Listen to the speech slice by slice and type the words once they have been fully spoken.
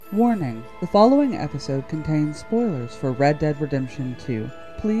Warning, the following episode contains spoilers for Red Dead Redemption 2.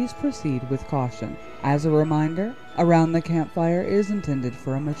 Please proceed with caution. As a reminder, Around the Campfire is intended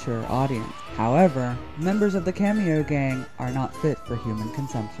for a mature audience. However, members of the Cameo Gang are not fit for human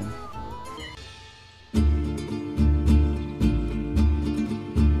consumption.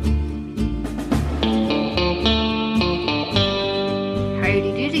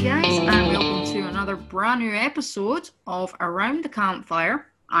 Howdy doody guys, and welcome to another brand new episode of Around the Campfire.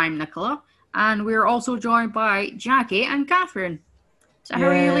 I'm Nicola, and we're also joined by Jackie and Catherine. So how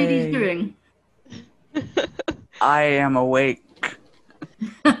are you ladies Yay. doing? I am awake.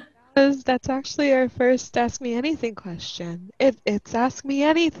 That's actually our first Ask Me Anything question. It's Ask Me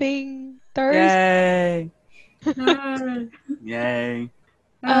Anything Thursday. Yay! Yay.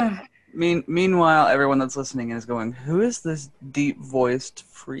 Ah, Meanwhile, everyone that's listening is going, who is this deep-voiced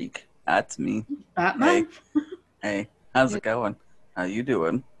freak? That's me. Batman? Hey, how's it going? How you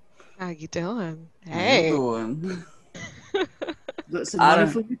doing? How you doing? How Hey. you doing? That's I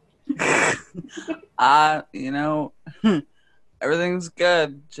another don't- food. Everything's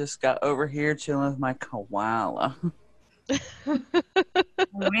good. Just got over here chilling with my koala.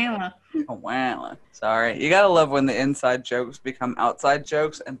 Koala. Sorry. You gotta love when the inside jokes become outside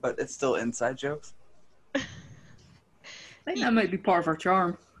jokes, but it's still inside jokes. I think that might be part of our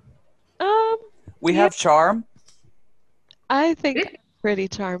charm. We Yeah. have charm. I think Yeah. I'm pretty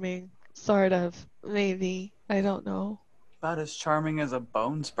charming. Sort of. Maybe. I don't know. About as charming as a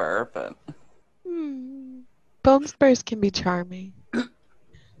bone spur, but... Bone spurs can be charming.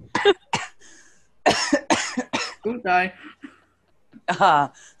 Don't die. I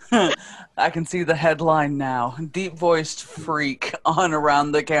can see the headline now. Deep-voiced freak on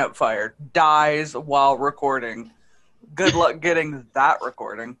Around the Campfire dies while recording. Good luck getting that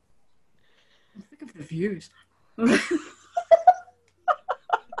recording. Think of the views.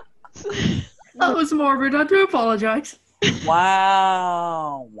 That was morbid. I do apologize.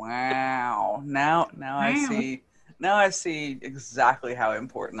 Wow. Now I Wow. see. Now I see exactly how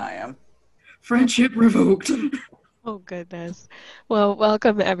important I am. Friendship revoked. Oh, goodness. Well,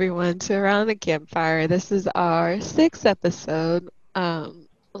 welcome everyone to Around the Campfire. This is our 6th episode.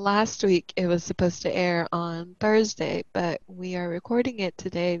 Last week it was supposed to air on Thursday, but we are recording it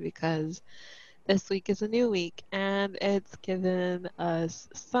today because this week is a new week and it's given us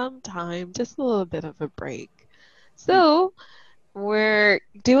some time, just a little bit of a break. So we're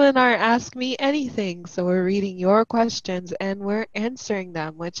doing our Ask Me Anything. So we're reading your questions and we're answering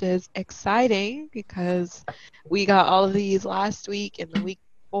them, which is exciting because we got all of these last week and the week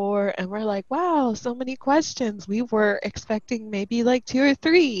before, and we're like, wow, so many questions. We were expecting maybe like 2 or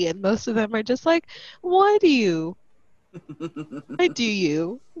 3, and most of them are just like, why do you? Why do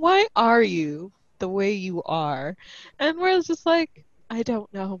you? Why are you the way you are? And we're just like, I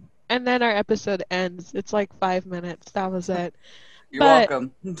don't know. And then our episode ends. It's like 5 minutes. That was it. You're But-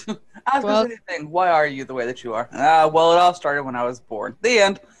 welcome. Ask Well- us anything. Why are you the way that you are? Well, it all started when I was born. The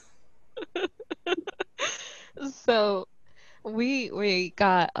end. So we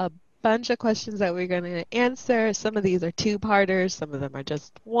got a bunch of questions that we're going to answer. Some of these are two-parters, some of them are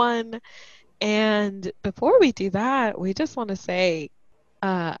just one. And before we do that, we just want to say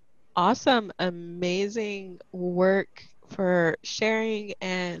awesome, amazing work for sharing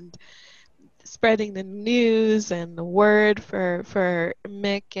and spreading the news and the word for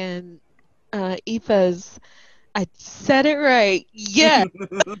Mick and Aoife's. I said it right. Yeah.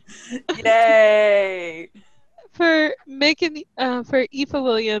 Yay! For making for Aoife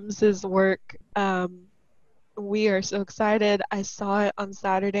Williams's work, we are so excited. I saw it on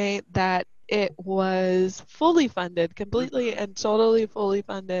Saturday that it was fully funded, completely and totally fully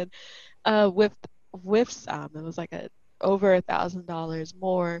funded, with some. It was like over $1,000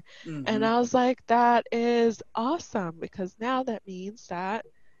 more, and Mhm. I was like, that is awesome because now that means that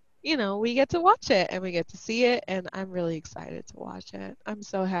we get to watch it and we get to see it, and I'm really excited to watch it. I'm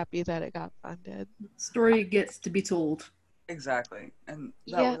so happy that it got funded. Story gets to be told. Exactly, and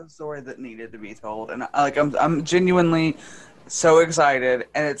that Yeah. was a story that needed to be told, and I'm genuinely so excited,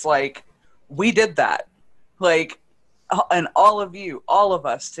 and it's like we did that, and all of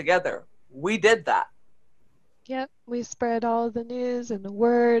us together, we did that. Yep, we spread all of the news and the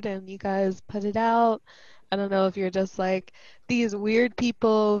word, and you guys put it out. I don't know if you're just like these weird people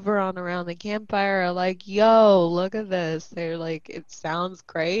over on Around the Campfire are like, yo, look at this. They're like, it sounds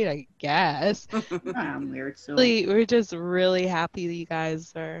great, I guess. I'm weird, so We're just really happy that you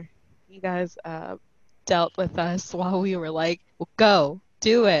guys dealt with us while we were like, well, go,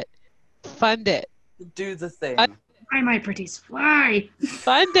 do it, fund it, Do the thing. why my pretties fly?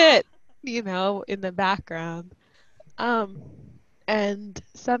 fund it, in the background. And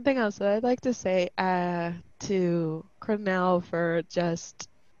something else that I'd like to say to Cornell for just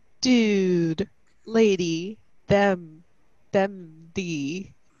dude, lady, thee,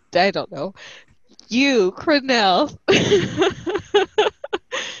 I don't know. You, Cornell,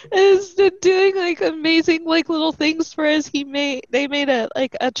 has been doing like amazing like little things for us. They made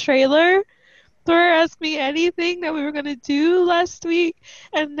a trailer for Ask Me Anything that we were gonna do last week,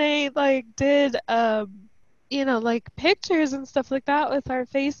 and they like did like pictures and stuff like that with our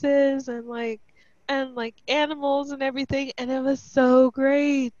faces and like animals and everything, and it was so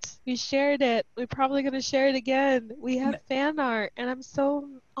great. We shared it. We're probably gonna share it again. We have fan art, and I'm so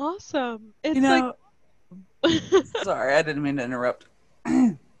awesome. You It's like know, sorry, I didn't mean to interrupt.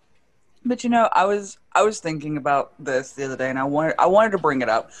 But I was thinking about this the other day, and I wanted to bring it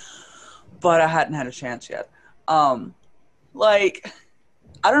up, but I hadn't had a chance yet. Like,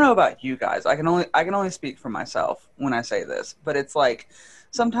 I don't know about you guys. I can only speak for myself when I say this, but it's like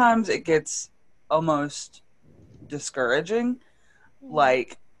sometimes it gets almost discouraging,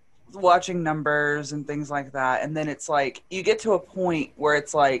 like watching numbers and things like that, and then it's like you get to a point where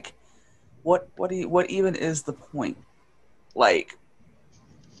it's like, what even is the point? Like,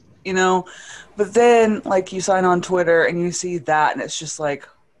 but then like you sign on Twitter and you see that, and it's just like,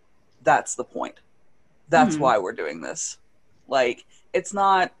 that's the point. That's why we're doing this. Like, it's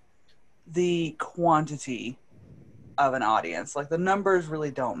not the quantity of an audience. Like, the numbers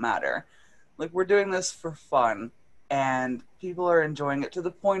really don't matter. Like, we're doing this for fun, and people are enjoying it to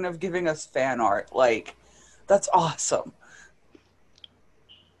the point of giving us fan art. Like, that's awesome.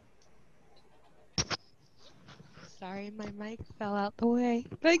 sorry, my mic fell out the way,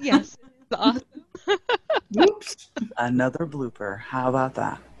 but yes, it's awesome. Whoops. Another blooper. How about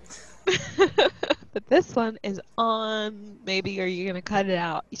that? But this one is on. Maybe are you gonna cut it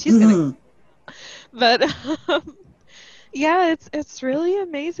out? She's gonna. But yeah, it's really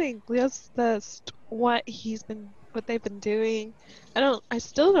amazing. Just what they've been doing. I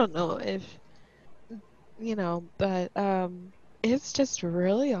still don't know if but it's just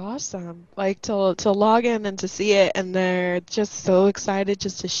really awesome. Like to log in and to see it, and they're just so excited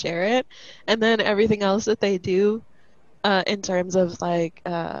just to share it, and then everything else that they do in terms of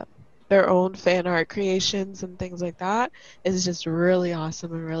their own fan art creations and things like that is just really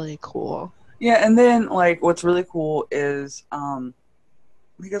awesome and really cool. Yeah, and then like what's really cool is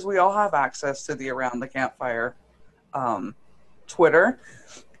because we all have access to the Around the Campfire Twitter,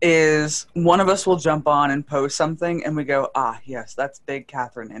 is one of us will jump on and post something and we go, yes, that's big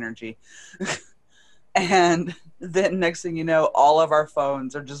Catherine energy. And then next thing you know, all of our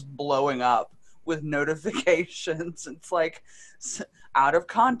phones are just blowing up with notifications. It's like, out of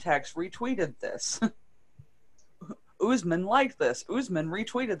context, retweeted this. Usman liked this. Usman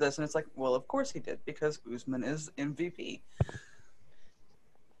retweeted this. And it's like, well, of course he did, because Usman is MVP.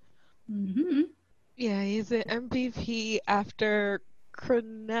 Mm-hmm. Yeah, he's an MVP after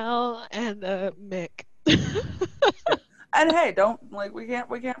Cornell and Mick. And hey, we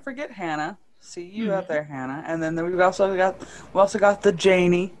can't forget Hannah. See you out there, Hannah. And then we also got the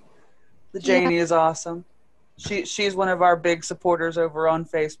Janie. The Janie is awesome. She's one of our big supporters over on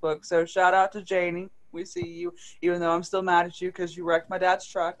Facebook. So shout out to Janie. We see you, even though I'm still mad at you because you wrecked my dad's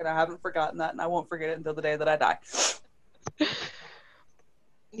truck, and I haven't forgotten that, and I won't forget it until the day that I die.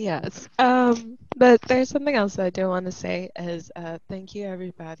 Yes. But there's something else I do want to say is thank you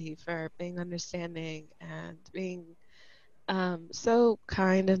everybody for being understanding and being so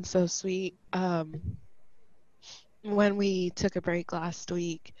kind and so sweet. When we took a break last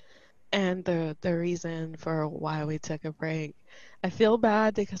week, and the reason for why we took a break, I feel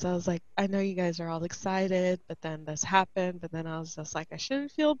bad because I was like, I know you guys are all excited, but then this happened, but then I was just like, I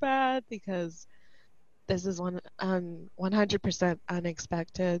shouldn't feel bad because this is 100%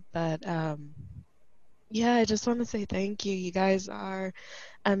 unexpected. But yeah, I just want to say thank you. You guys are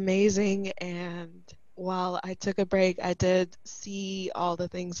amazing, and while I took a break, I did see all the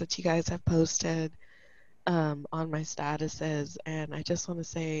things that you guys have posted on my statuses, and I just want to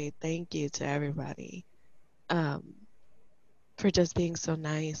say thank you to everybody for just being so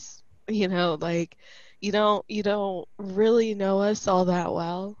nice. Like you don't really know us all that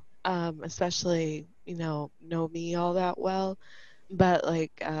well, especially know me all that well, but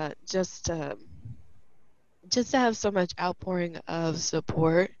like just to have so much outpouring of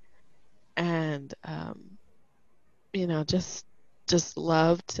support and just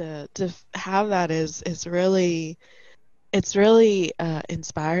love to have that is really it's really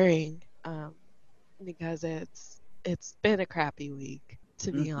inspiring because it's been a crappy week,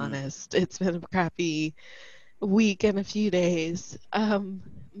 to be honest. It's been a crappy week and a few days,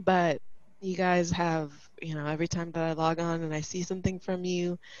 but You guys have, every time that I log on and I see something from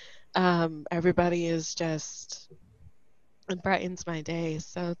you, everybody is just, it brightens my day.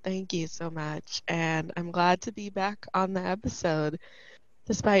 So thank you so much. And I'm glad to be back on the episode,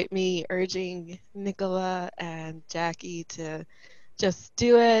 despite me urging Nicola and Jackie to just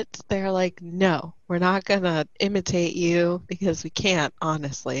do it. They're like, no, we're not going to imitate you because we can't,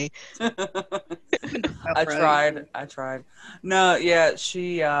 honestly. Up I right. tried. I tried. No, yeah,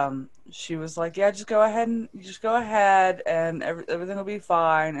 she was like, yeah, just go ahead, and everything will be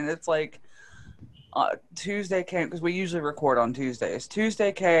fine. And it's like, Tuesday came because we usually record on Tuesdays.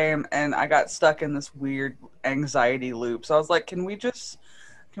 Tuesday came, and I got stuck in this weird anxiety loop. So I was like, can we just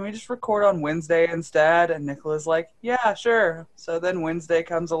record on Wednesday instead? And Nicola's like, yeah, sure. So then Wednesday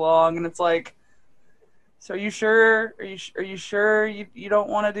comes along, and it's like, so are you sure? Are you sure you don't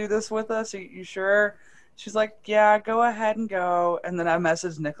want to do this with us? Are you sure? She's like, yeah, go ahead and go. And then I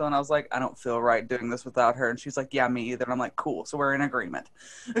messaged Nicola and I was like, I don't feel right doing this without her. And she's like, yeah, me either. And I'm like, cool. So we're in agreement.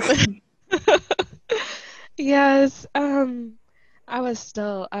 Yes, I was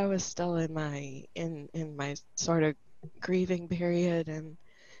still in my sort of grieving period, and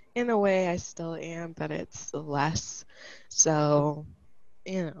in a way I still am, but it's less. So,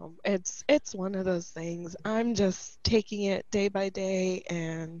 it's one of those things. I'm just taking it day by day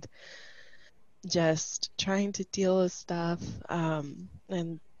and just trying to deal with stuff,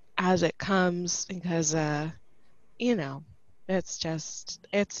 and as it comes, because you know, it's just.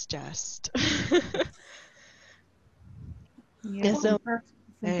 Yeah, It's from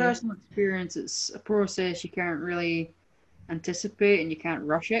okay. personal experience, it's a process you can't really anticipate and you can't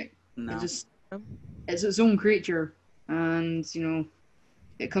rush it. It No. just it's its own creature, and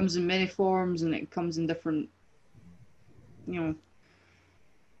it comes in many forms and it comes in different. You know,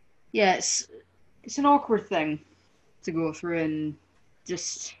 yeah, it's an awkward thing to go through, and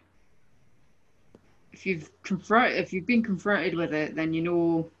just if you've been confronted with it, then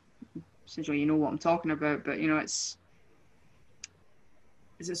essentially you know what I'm talking about. But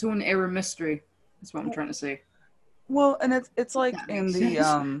it's its own error mystery. That's what I'm trying to say. Well, and it's If like that in makes the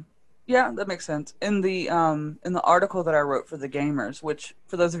sense. yeah, that makes sense. In the article that I wrote for the gamers, which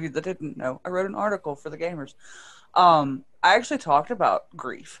for those of you that didn't know, I wrote an article for the gamers. I actually talked about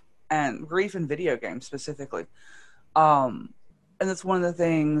grief in video games specifically. Um, and that's one of the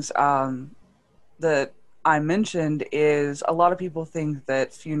things that I mentioned is a lot of people think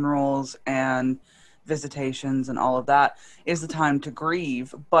that funerals and visitations and all of that is the time to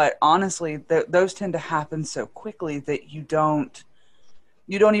grieve, but honestly, those tend to happen so quickly that you don't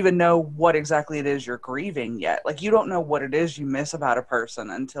even know what exactly it is you're grieving yet. Like you don't know what it is you miss about a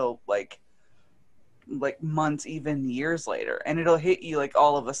person until like months, even years later, and it'll hit you like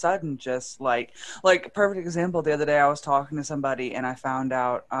all of a sudden, just like perfect example. The other day I was talking to somebody and I found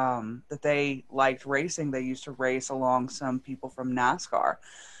out that they liked racing. They used to race along some people from NASCAR,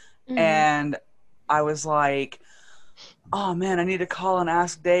 Mhm. and I was like, oh man, I need to call and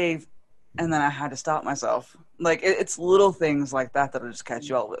ask Dave. And then I had to stop myself. Like it's little things like that that'll just catch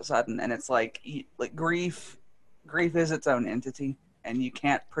you all of a sudden, and it's like grief is its own entity, and you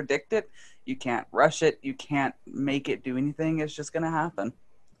can't predict it, you can't rush it, you can't make it do anything. It's just gonna happen.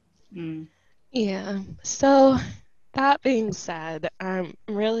 Mm. Yeah. So that being said, I'm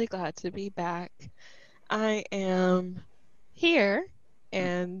really glad to be back. I am here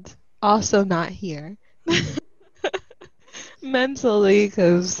and also not here mentally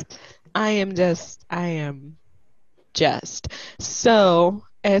because I am just. So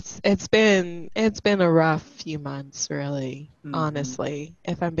it's been a rough few months, really, Mm-hmm. honestly,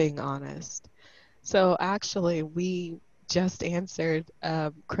 if I'm being honest. So actually, we just answered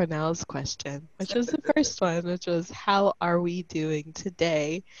Cronell's question, which was the first one, which was how are we doing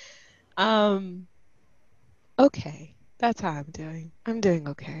today? Um, okay, that's how I'm doing. I'm doing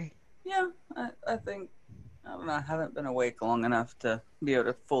okay. Yeah, I think I don't know. I haven't been awake long enough to be able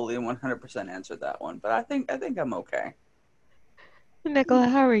to fully 100% answer that one, but I think I'm okay. Nicola,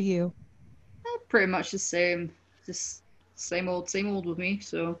 how are you? Pretty much the same. Just same old with me.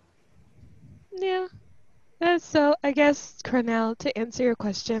 So Yeah. So I guess, Cornell, to answer your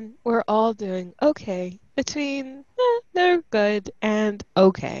question, we're all doing okay. Between they're good and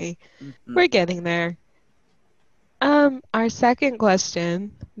okay. Mm-hmm. We're getting there. Our second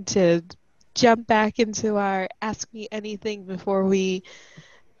question, to jump back into our ask me anything before we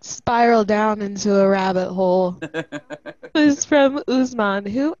spiral down into a rabbit hole, was from Uzman,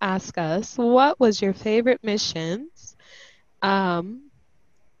 who asked us, what was your favorite missions um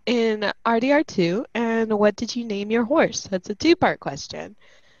in RDR2, and what did you name your horse? That's a two-part question.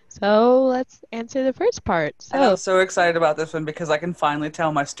 So let's answer the first part. And I'm So, so excited about this one because I can finally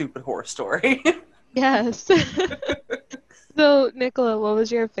tell my stupid horse story. yes. So, Nicola, what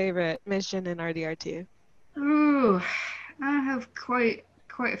was your favorite mission in RDR2? Ooh, I have quite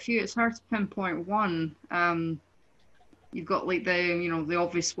a few. It's hard to pinpoint one. You've got like the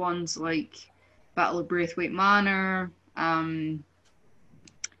obvious ones like Battle of Braithwaite Manor.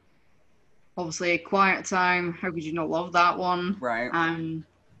 Obviously Quiet Time. How could you not love that one? Right.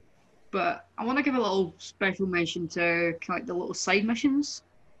 But I want to give a little special mention to kind of like the little side missions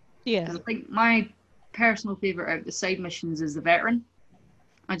Yeah. because I think my personal favorite out of the side missions is the Veteran.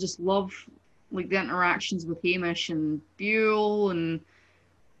 I just love like the interactions with Hamish and Buell, and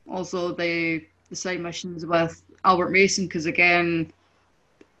also the side missions with Albert Mason, because again,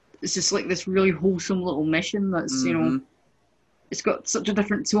 it's just like this really wholesome little mission that's Mm-hmm. it's got such a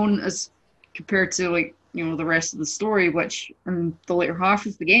different tone as compared to like the rest of the story, which in the later half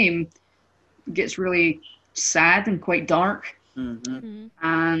of the game gets really sad and quite dark. Mm-hmm. Mhm.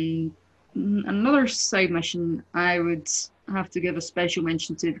 And another side mission I would have to give a special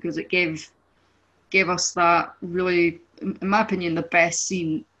mention to because it gave us that really, in my opinion, the best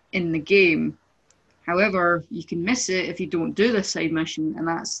scene in the game. However, you can miss it if you don't do this side mission, and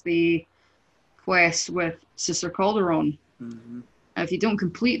that's the quest with Sister Calderon. Mm-hmm. If you don't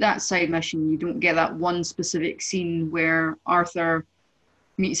complete that side mission, you don't get that one specific scene where Arthur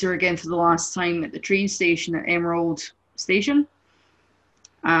meets her again for the last time at the train station at Emerald Station.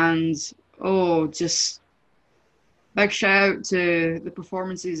 And just big shout out to the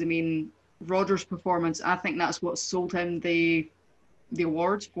performances. I mean, Roger's performance, I think that's what sold him the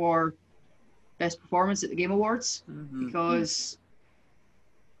award for best performance at the Game Awards, Mm-hmm. because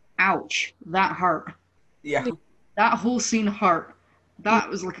ouch, that hurt. Yeah. That whole scene hurt. That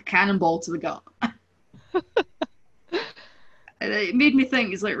was like a cannonball to the gut. And it made me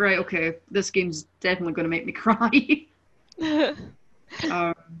think, it's like, right, okay, this game's definitely going to make me cry.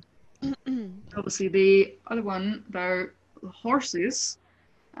 Obviously, the other one about horses.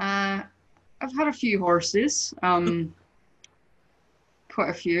 I've had a few horses, quite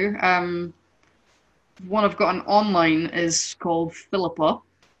a few. One I've gotten online is called Philippa,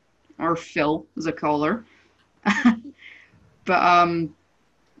 or Phil, as I call her. But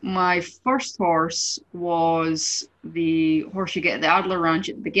my first horse was the horse you get at the Adler Ranch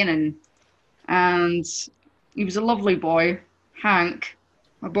at the beginning, and he was a lovely boy, Hank.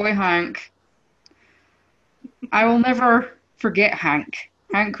 My boy Hank. I will never forget Hank.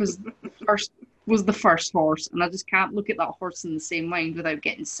 Hank was the first horse, and I just can't look at that horse in the same mind without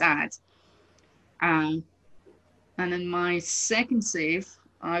getting sad. And in my second save,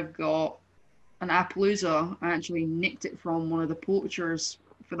 I've got an Appaloosa. I actually nicked it from one of the poachers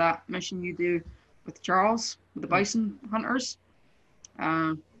for that mission you do with Charles, with the bison hunters.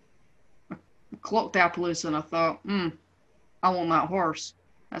 I clocked the Appaloosa and I thought, I want that horse.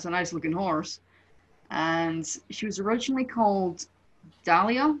 That's a nice looking horse. And she was originally called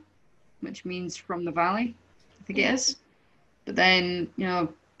Dahlia, which means from the valley, I think it is. But then, I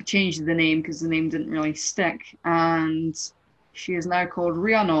changed the name because the name didn't really stick. And she is now called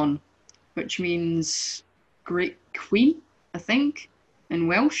Rhiannon, which means Great Queen, I think, in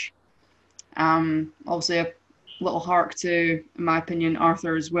Welsh. Obviously a little hark to, in my opinion,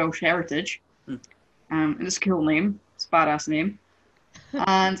 Arthur's Welsh heritage. And it's a cool name. It's a badass name.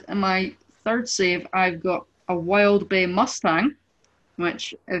 And in my third save, I've got a Wild Bay Mustang,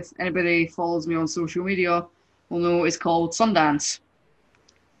 which, if anybody follows me on social media, will know is called Sundance.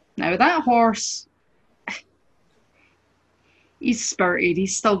 Now, that horse, he's spirited.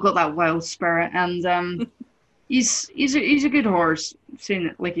 He's still got that wild spirit, and he's a good horse. I'm saying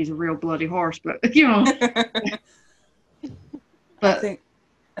it like he's a real bloody horse, but But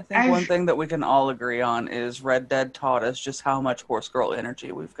I think one thing that we can all agree on is Red Dead taught us just how much horse girl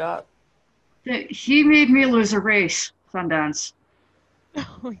energy we've got. He made me lose a race, Sundance.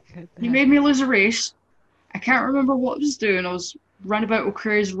 Oh my goodness. He made me lose a race. I can't remember what I was doing. I was running about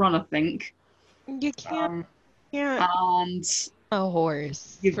O'Creagh's Run, I think. You can't And a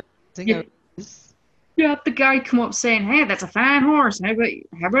horse You- for losing you- a race. the guy come up saying, "Hey, that's a fine horse. How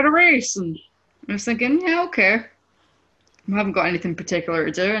about a race?" And I was thinking, yeah, okay. I haven't got anything particular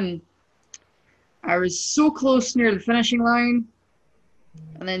to do, and I was so close near the finishing line,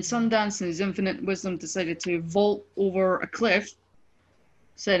 and then Sundance in his infinite wisdom decided to vault over a cliff,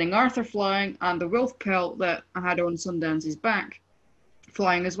 sending Arthur flying and the wolf pelt that I had on Sundance's back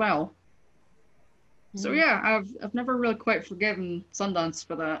flying as well. So yeah, I've never really quite forgiven Sundance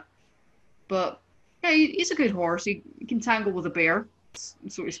for that, but yeah, he's a good horse. He can tangle with a bear,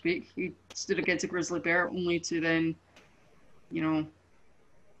 so to speak. He stood against a grizzly bear, only to then,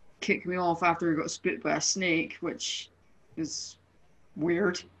 kick me off after he got spit by a snake, which is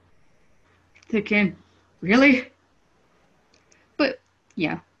weird. Thinking, really? But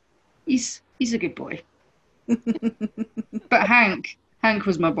yeah, he's a good boy. But Hank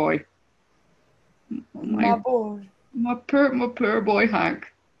was my boy. My boy. My poor boy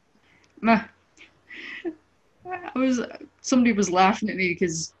Hank. My, somebody was laughing at me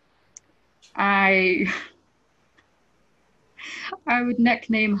because I would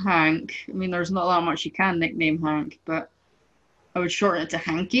nickname Hank. I mean, there's not that much you can nickname Hank, but I would shorten it to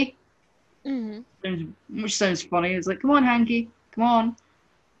Hanky, which sounds funny. It's like, come on, Hanky, come on,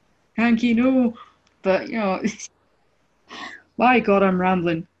 Hanky, no. But my God, I'm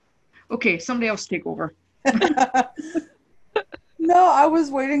rambling. Okay, somebody else take over. No, I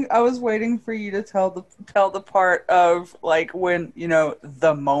was waiting for you to tell the part of like when,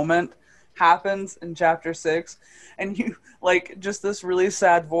 the moment happens in chapter 6 and you like just this really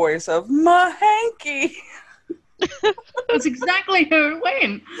sad voice of my Hanky. That's exactly how it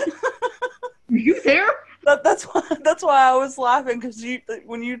went. Were you there? That's why I was laughing, because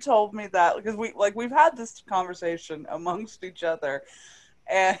when you told me that, because we've had this conversation amongst each other,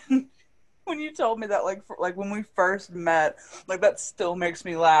 and when you told me that, like when we first met, like that still makes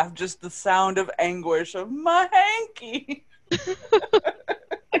me laugh. Just the sound of anguish of my Hanky.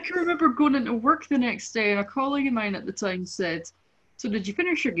 I can remember going into work the next day, and a colleague of mine at the time said, "So did you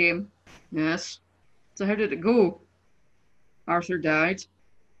finish your game?" "Yes." "So how did it go?" "Arthur died."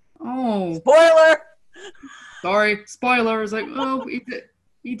 "Oh." Spoiler! Sorry, spoiler. I was like, "Oh, he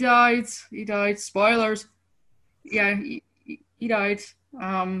died. He died." Spoilers. Yeah, he died.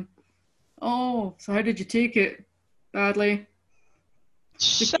 Oh, so how did you take it? Badly.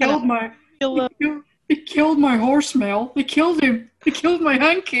 They killed my horse, Mel. They killed him. They killed my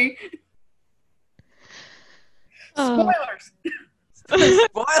Hanky. Spoilers.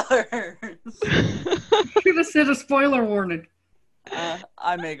 Spoilers. Should have said a spoiler warning.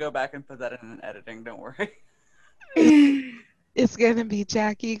 I may go back and put that in editing. Don't worry. It's gonna be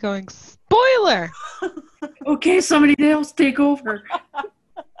Jackie going, spoiler. Okay, somebody else take over.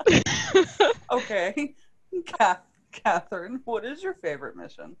 Okay, Catherine, what is your favorite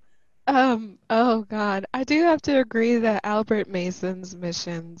mission? Oh God, I do have to agree that Albert Mason's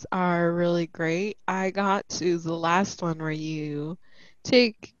missions are really great. I got to the last one where you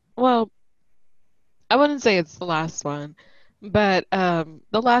well, I wouldn't say it's the last one, but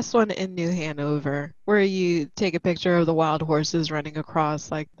the last one in New Hanover, where you take a picture of the wild horses running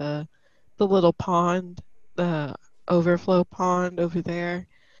across like the little pond, the overflow pond over there.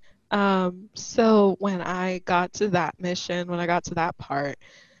 So when I got to that mission, when I got to that part,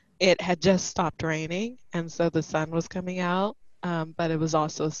 it had just stopped raining, and so the sun was coming out, but it was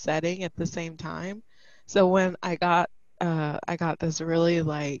also setting at the same time. So when I got this really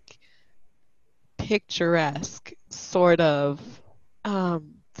like picturesque sort of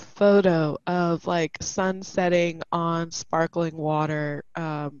photo of like sun setting on sparkling water,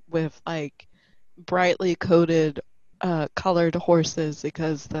 with like brightly coated colored horses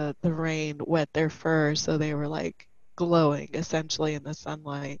because the rain wet their fur, so they were like glowing essentially in the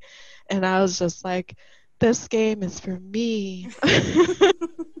sunlight. And I was just like, this game is for me.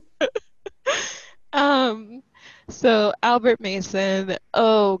 So Albert Mason,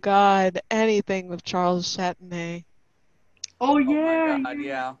 oh God, anything with Charles Chattenay. Oh yeah, Oh my God,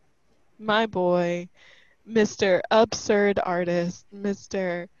 yeah. My boy, Mr. Absurd Artist,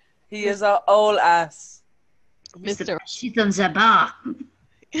 He is a old ass. Mr. Shitan Zabah.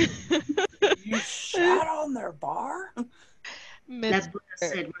 You shat on their bar? That Buddha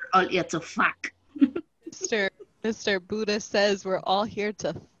said we're all here to fuck. Mr. Buddha says we're all here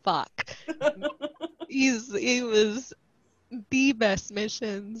to fuck. He was the best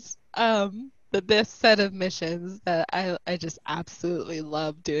missions, the best set of missions that I just absolutely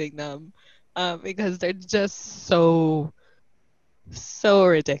love doing them, because they're just so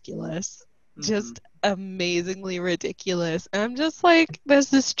ridiculous, just amazingly ridiculous. And I'm just like, there's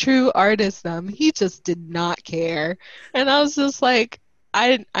this true artist he just did not care. And I was just like,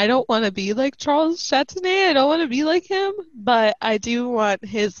 I don't want to be like Charles Chattenay. I don't want to be like him, but I do want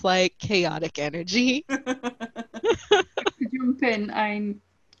his like chaotic energy. To jump in, I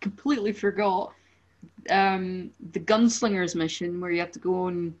completely forgot the gunslingers mission where you have to go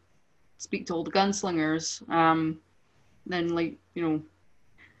and speak to all the gunslingers. Then like,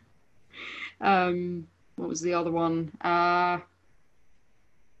 what was the other one?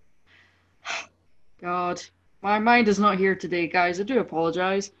 God, my mind is not here today, guys. I do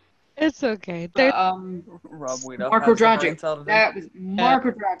apologize. It's okay. But, Rob Weedo Marco has the brain Dragic. cell today. That was Marco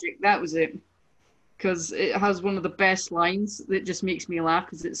Dragic. That was it. because it has one of the best lines that just makes me laugh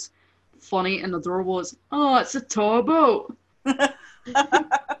because it's funny and adorable. It's, "Oh, it's a toy boat."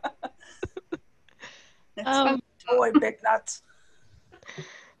 Toy big nuts.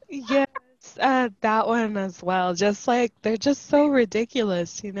 Yes, that one as well. Just like they're just so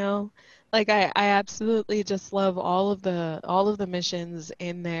ridiculous, you know? Like I absolutely just love all of the missions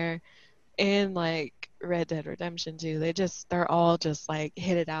in there in like Red Dead Redemption 2. They're all just like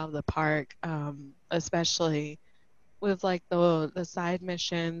hit it out of the park. Especially with like the side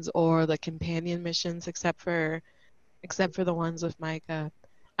missions or the companion missions, except for the ones with Micah.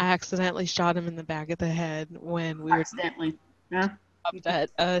 I accidentally shot him in the back of the head when we were Accidentally. Yeah. stopped at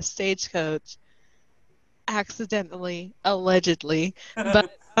a stagecoach. Accidentally, allegedly,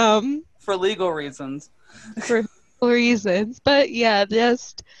 but For legal reasons. for reasons. But yeah,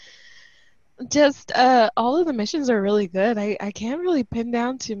 just all of the missions are really good. I can't really pin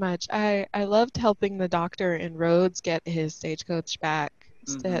down too much. I loved helping the doctor in Rhodes get his stagecoach back,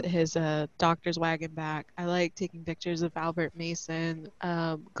 Mhm. his doctor's wagon back. I like taking pictures of Albert Mason,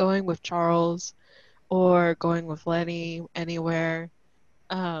 going with Charles, or going with Lenny anywhere.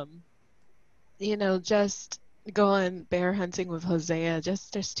 Um, just going bear hunting with Hosea.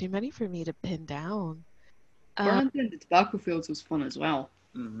 Just there's too many for me to pin down. Burning down the tobacco fields was fun as well.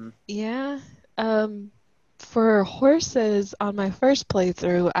 Mhm. Yeah. Um, for horses on my first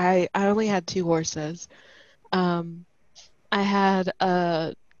playthrough, I only had two horses. Um, I had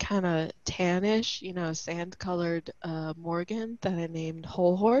a kind of tannish, sand-colored Morgan that I named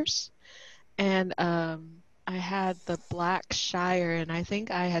Whole Horse, and I had the Black Shire, and I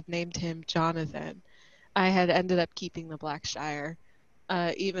think I had named him Jonathan. I had ended up keeping the Black Shire.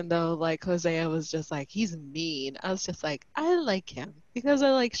 Even though like Hosea was just like he's mean, I was just like I like him because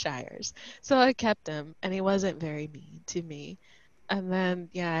I like Shires, so I kept him, and he wasn't very mean to me. And then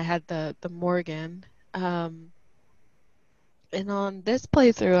yeah, I had the Morgan, and on this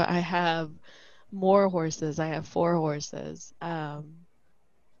playthrough I have more horses. I have four horses,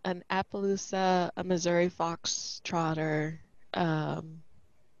 an Appaloosa, a Missouri Fox Trotter, um,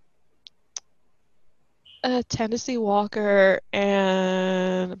 a Tennessee Walker,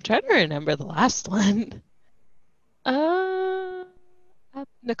 and I'm trying to remember the last one. Uh,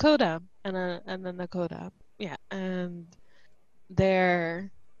 Nakota and the Nakota. Yeah, and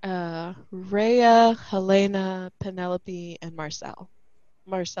they're Rhea, Helena, Penelope, and Marcel.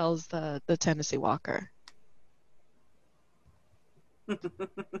 Marcel's the Tennessee Walker.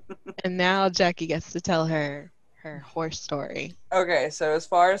 And now Jackie gets to tell her horse story. Okay, so as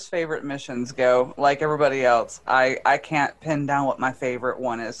far as favorite missions go, like everybody else, I can't pin down what my favorite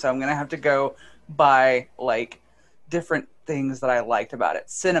one is, so I'm gonna have to go by like different things that I liked about it.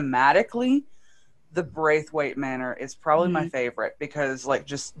 Cinematically, the Braithwaite Manor is probably my favorite because like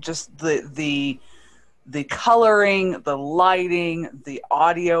just the coloring, the lighting, the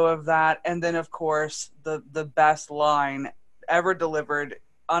audio of that, and then of course the best line ever delivered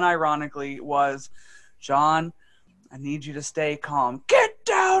unironically was, "John, I need you to stay calm. Get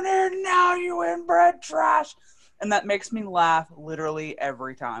down here now, you inbred trash." And that makes me laugh literally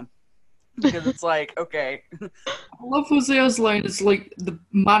every time. Because it's like, okay. I love Hosea's line. It's like the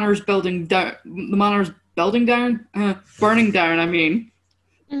manor's building down. The manor's building down? Burning down, I mean.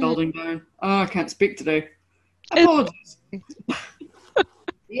 Building down. Oh, I can't speak today. Apologies.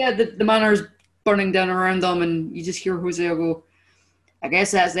 Yeah, the manor's burning down around them, and you just hear Hosea go, "I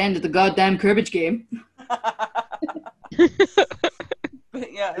guess that's the end of the goddamn cribbage game."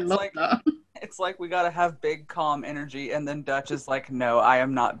 But yeah, I love that. it's like we gotta have big calm energy, and then Dutch is like, "No, I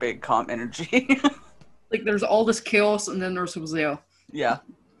am not big calm energy." Like there's all this chaos, and then there's Hosea. Yeah.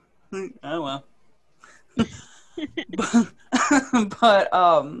 Oh well.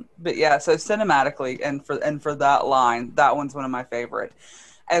 but yeah, so cinematically and for that line, that one's one of my favorite.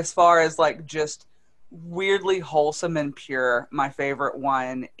 As far as like just weirdly wholesome and pure, my favorite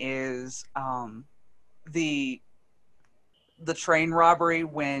one is the train robbery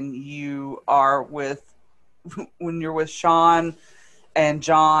when you're with Sean and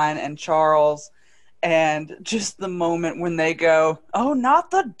John and Charles, and just the moment when they go, "Oh,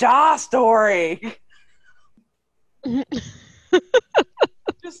 not the Da story."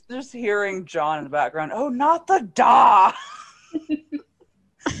 just hearing John in the background, "Oh, not the Da."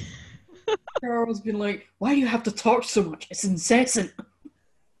 Charles been like, "Why do you have to talk so much? It's incessant."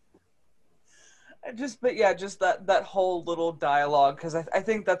 But yeah, just that whole little dialogue, because I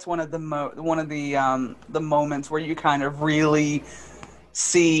think that's one of the moments where you kind of really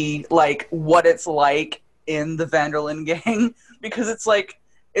see like what it's like in the Vanderlyn gang, because it's like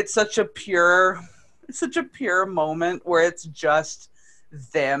it's such a pure moment where it's just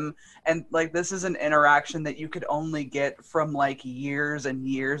them. And like, this is an interaction that you could only get from like years and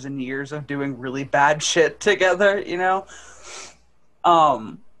years and years of doing really bad shit together, you know?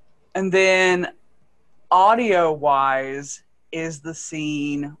 And then audio wise is the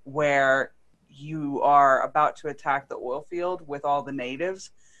scene where you are about to attack the oil field with all the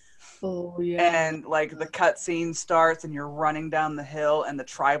natives. Oh, yeah. And like the cutscene starts and you're running down the hill and the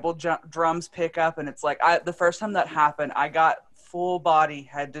tribal drums pick up, and it's like, the first time that happened, I got full body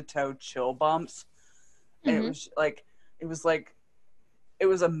head to toe chill bumps. And it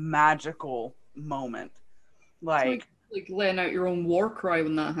was a magical moment. Like letting out your own war cry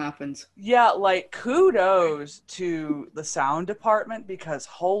when that happens. Yeah, like kudos to the sound department, because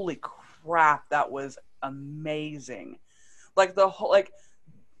holy crap, that was amazing. Like the whole, like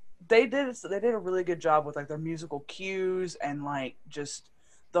they did a really good job with like their musical cues, and like just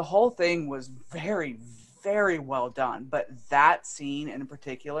the whole thing was very, very well done. But that scene in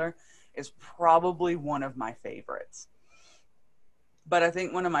particular is probably one of my favorites. But I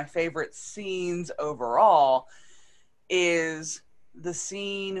think one of my favorite scenes overall is the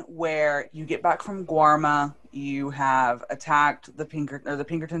scene where you get back from Guarma, you have attacked the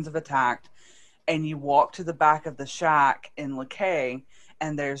Pinkertons have attacked, and you walk to the back of the shack in Lakay,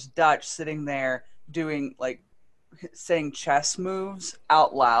 and there's Dutch sitting there doing like saying chess moves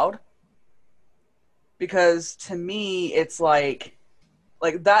out loud. Because to me, it's like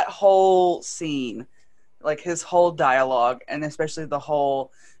that whole scene, like his whole dialogue, and especially the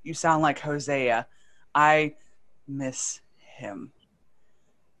whole "you sound like Hosea," I miss him.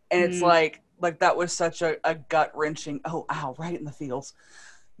 And it's like that was such a gut-wrenching, oh, ow, right in the feels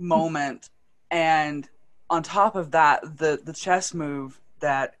moment. And on top of that, the chess move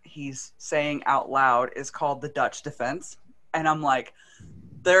that he's saying out loud is called the Dutch defense. And I'm like,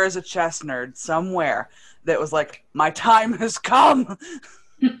 there is a chess nerd somewhere that was like, my time has come.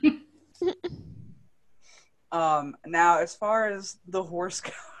 Now, as far as the horse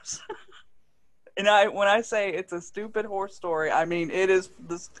goes, and when I say it's a stupid horse story, I mean it is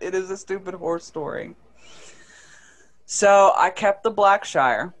a stupid horse story. So I kept the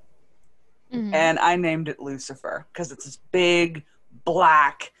Blackshire, and I named it Lucifer because it's this big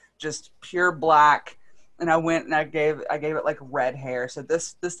black, just pure black. And I went and I gave it like red hair, so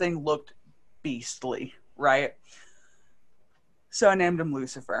this thing looked beastly, right? So I named him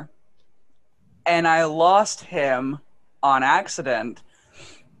Lucifer, and I lost him on accident.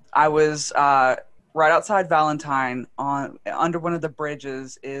 I was right outside Valentine. Under one of the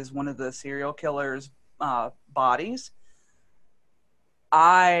bridges is one of the serial killer's bodies.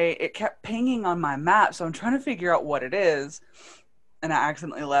 It kept pinging on my map, so I'm trying to figure out what it is, and I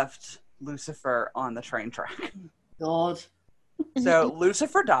accidentally left Lucifer on the train track. God. So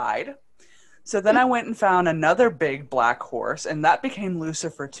Lucifer died. So then I went and found another big black horse, and that became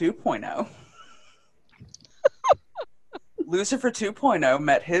Lucifer 2.0. Lucifer 2.0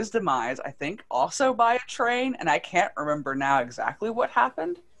 met his demise, I think, also by a train, and I can't remember now exactly what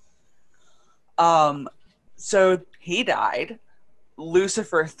happened. So he died.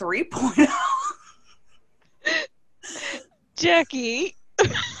 Lucifer 3.0. Jackie.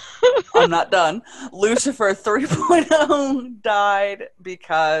 I'm not done. Lucifer 3.0 died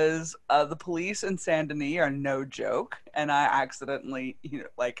because the police in Saint Denis are no joke, and I accidentally,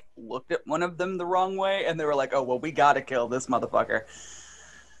 looked at one of them the wrong way, and they were like, "Oh well, we gotta kill this motherfucker."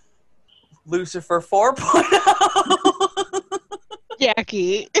 Lucifer 4.0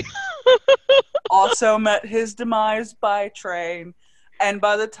 Jackie. also met his demise by train. And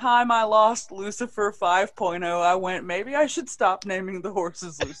by the time I lost Lucifer 5.0, I went, maybe I should stop naming the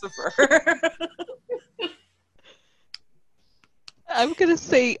horses Lucifer. I'm gonna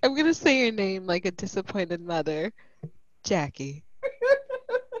say your name like a disappointed mother. Jackie.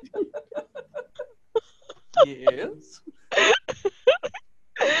 Yes.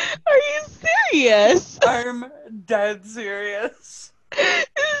 Are you serious? I'm dead serious.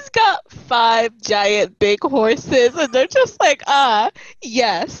 It's got 5 giant big horses, and they're just like,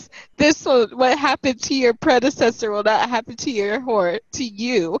 yes, this one, what happened to your predecessor will not happen to to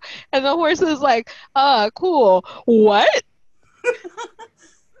you. And the horse is like, cool. What?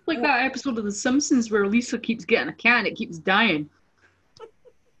 Like that episode of The Simpsons where Lisa keeps getting a cat and it keeps dying.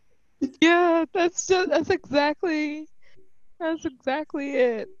 Yeah, that's exactly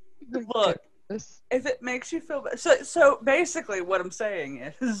it. Look, if it makes you feel better. So basically what I'm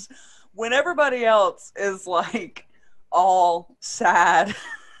saying is, when everybody else is like all sad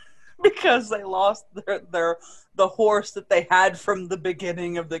because they lost the horse that they had from the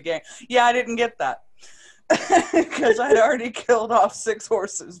beginning of the game. Yeah, I didn't get that. Because I'd already killed off 6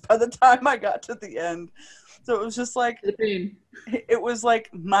 horses by the time I got to the end. So it was just like, The pain. it was like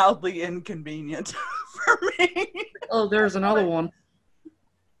mildly inconvenient for me. Oh, there's another one.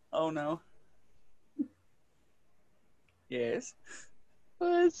 Oh no. Yes.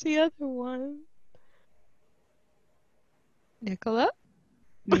 What's the other one? Nicola?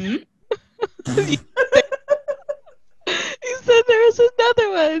 Hmm? You said there was another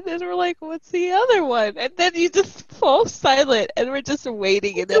one, and we're like, what's the other one? And then you just fall silent, and we're just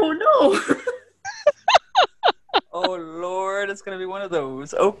waiting. And then, Oh no! Oh Lord, it's gonna be one of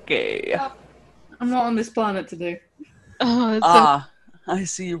those. Okay. I'm not on this planet today. oh, so I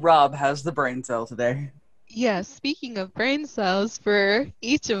see Rob has the brain cell today. yeah, speaking of brain cells, for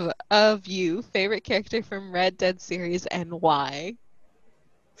each of you, favorite character from Red Dead series and why?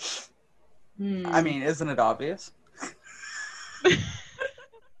 I mean, isn't it obvious?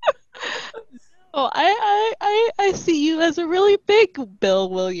 Oh, I see you as a really big Bill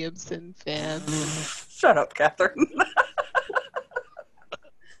Williamson fan. Shut up, Catherine.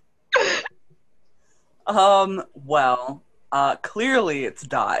 Well, clearly it's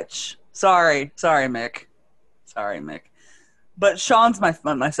Dutch. Sorry, Mick. But Sean's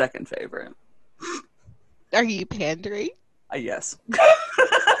my second favorite. Are you pandering? Yes.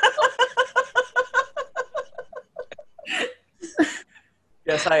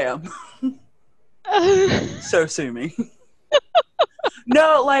 Yes, I am. So sue me.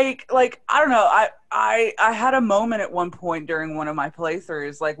 No, like I don't know. I had a moment at one point during one of my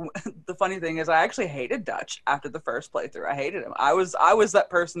playthroughs. Like the funny thing is, I actually hated Dutch after the first playthrough. I hated him. I was that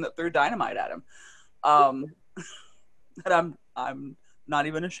person that threw dynamite at him. And I'm not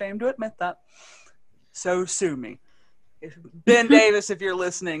even ashamed to admit that. So sue me, Ben Davis, if you're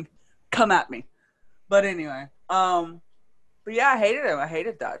listening, come at me. But anyway, but yeah, I hated him. I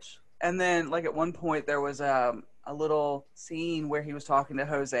hated Dutch. And then, like, at one point, there was a little scene where he was talking to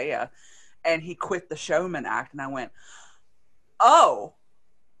Hosea, and he quit the showman act, and I went, oh,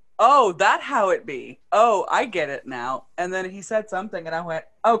 that how it be. Oh, I get it now. And then he said something, and I went,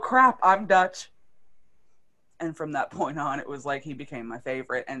 oh, crap, I'm Dutch. And from that point on, it was like he became my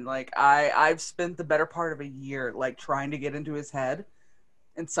favorite. And, like, I've spent the better part of a year, like, trying to get into his head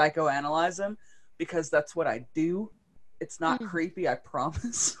and psychoanalyze him, because that's what I do. It's not creepy, I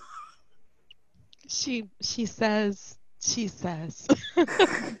promise. She says.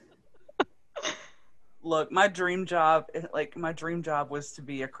 Look, my dream job was to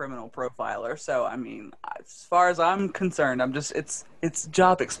be a criminal profiler. So, I mean, as far as I'm concerned, it's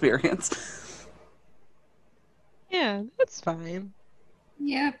job experience. Yeah, that's fine.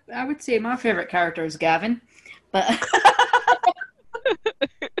 Yeah, I would say my favorite character is Gavin, but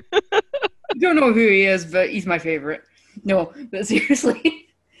don't know who he is, but he's my favorite. No, but seriously,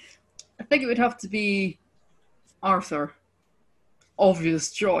 I think it would have to be Arthur.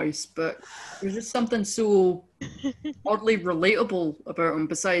 Obvious choice, but there's just something so oddly relatable about him.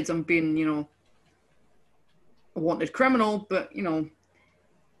 Besides him being, a wanted criminal, but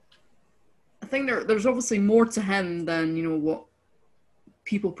I think there's obviously more to him than what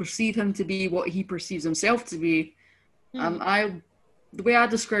people perceive him to be, what he perceives himself to be. The way I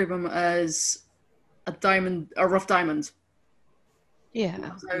describe him as a rough diamond.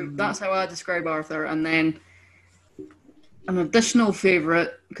 Yeah. That's how I describe Arthur. And then an additional favourite,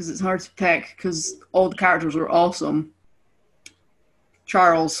 because it's hard to pick, because all the characters are awesome.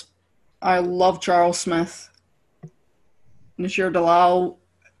 Charles. I love Charles Smith. Nasir Dalal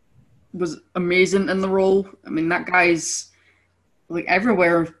was amazing in the role. I mean, that guy's like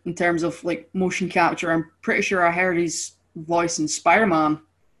everywhere in terms of like motion capture. I'm pretty sure I heard his voice in Spider-Man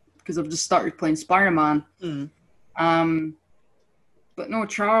because I've just started playing Spider-Man. But no,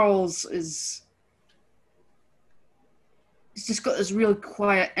 Charles he's just got this really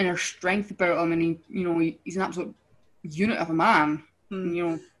quiet inner strength about him, and he's an absolute unit of a man.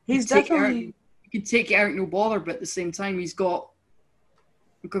 He's definitely he can take it out no bother, but at the same time he's got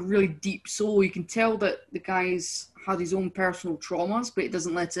like a really deep soul. You can tell that the guy's had his own personal traumas, but he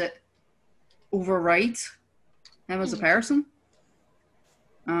doesn't let it override him as a person.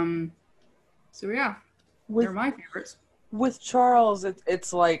 So yeah, they're my favorites. With Charles,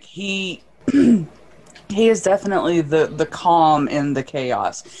 it's like he is definitely the calm in the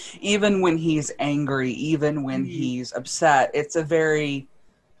chaos. Even when he's angry, even when he's upset, it's a very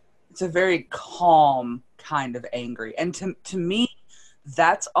calm kind of angry. And to me,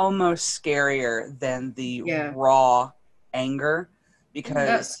 that's almost scarier than the raw anger,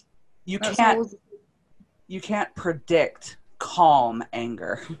 because you can't predict calm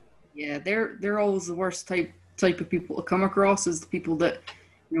anger. Yeah, they're always the worst type of people to come across, is the people that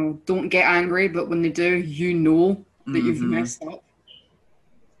don't get angry, but when they do, that you've messed up.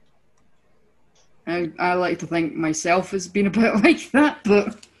 I like to think myself has been a bit like that,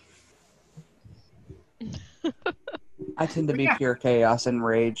 but I tend to be yeah. pure chaos and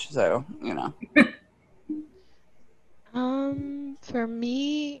rage, so For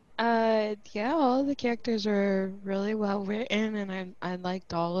me, yeah, all the characters are really well written, and I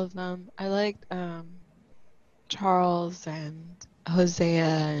liked all of them. I liked Charles and Hosea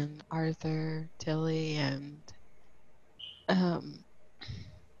and Arthur, Tilly, and um,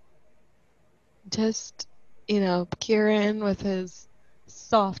 just Kieran with his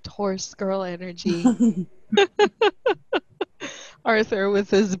soft horse girl energy, Arthur with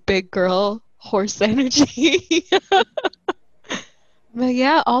his big girl horse energy. But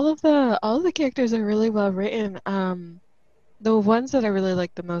yeah, all of the characters are really well written. The ones that I really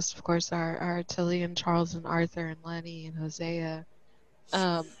like the most, of course, are Tilly and Charles and Arthur and Lenny and Hosea.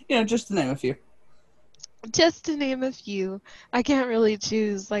 just to name a few. Just to name a few. I can't really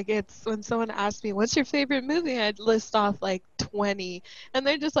choose. Like, it's when someone asks me, "What's your favorite movie?" I'd list off like 20, and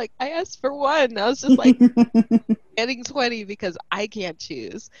they're just like, "I asked for one." I was just like, getting 20 because I can't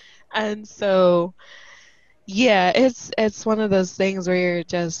choose. And so, yeah, it's one of those things where you're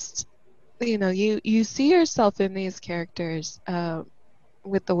just, you see yourself in these characters,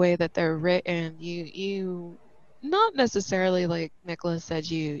 with the way that they're written. You not necessarily, like Nicholas said,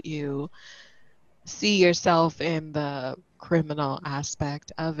 you see yourself in the criminal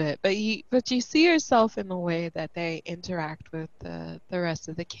aspect of it, but you see yourself in the way that they interact with the rest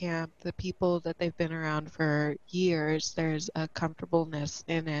of the camp, the people that they've been around for years. There's a comfortableness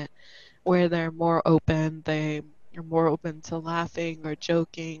in it where they're more open. They are more open to laughing or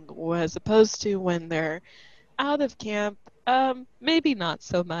joking, as opposed to when they're out of camp. Maybe not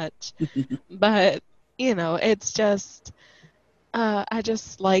so much, but it's just I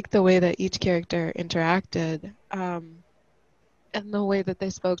just like the way that each character interacted, and the way that they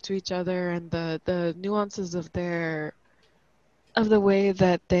spoke to each other, and the nuances of the way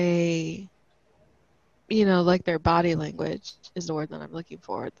that they, like their body language is the word that I'm looking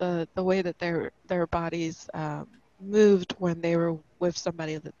for. The way that their bodies moved when they were with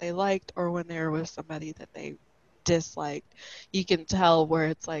somebody that they liked, or when they were with somebody that they disliked. You can tell where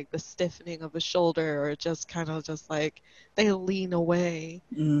it's like the stiffening of a shoulder, or just kind of just like they lean away,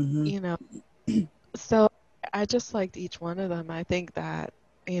 Mm-hmm. you know. So I just liked each one of them. I think that,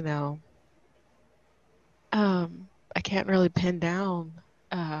 you know, I can't really pin down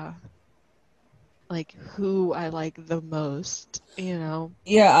uh like who I like the most.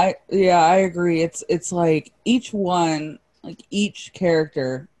 I agree. It's like each one, like each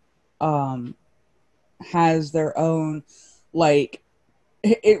character, um, has their own, like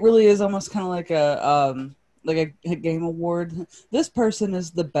it really is almost kind of like a game award. This person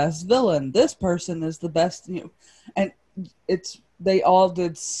is the best villain. This person is the best, and it's they all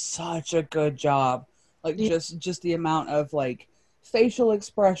did such a good job. Like Yeah. just the amount of like facial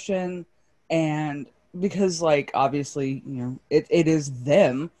expression, and because like obviously it is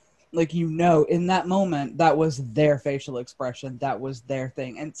them, like in that moment that was their facial expression, that was their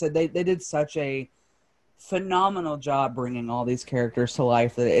thing, and so they did such a phenomenal job bringing all these characters to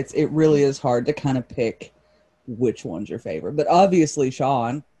life that it really is hard to kind of pick which one's your favorite. But obviously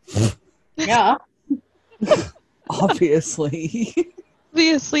Sean. Yeah. Obviously.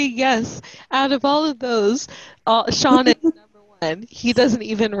 Obviously, yes. Out of all of those, Sean is number one. He doesn't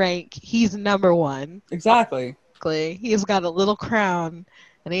even rank. He's number one. Exactly. He's got a little crown,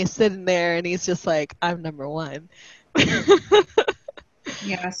 and he's sitting there, and he's just like, I'm number one.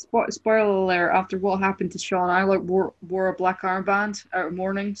 Yeah, spoiler alert, after what happened to Sean, I wore a black armband out of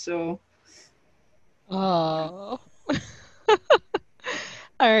mourning, so Oh.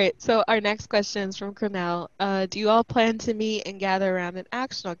 All right, so our next question is from Cornell. Do you all plan to meet and gather around an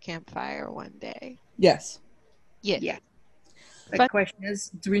actual campfire one day? Yes. Yes. yeah. The Fun- question is,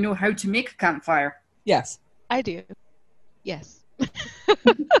 do we know how to make a campfire? Yes. I do. Yes.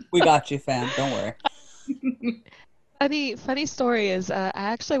 We got you, fam. Don't worry. Funny story is, I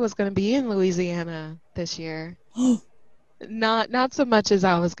actually was going to be in Louisiana this year. Not so much as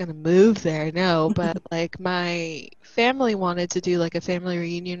I was going to move there, no, but like my family wanted to do like a family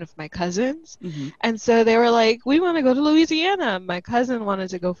reunion with my cousins. Mm-hmm. And so they were like, we want to go to Louisiana. My cousin wanted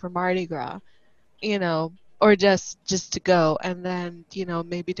to go for Mardi Gras, or just to go. And then,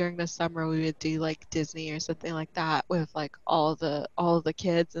 maybe during the summer we would do like Disney or something like that with like all the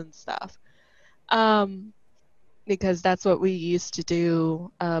kids and stuff. Because that's what we used to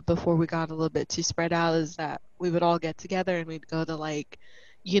do before we got a little bit too spread out, is that we would all get together and we'd go to like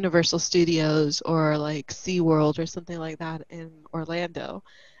Universal Studios or like SeaWorld or something like that in Orlando.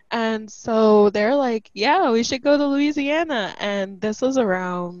 And so they're like, yeah, we should go to Louisiana. And this was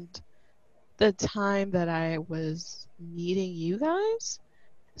around the time that I was meeting you guys.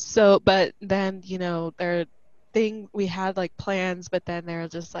 So, but then, we had like plans, but then they were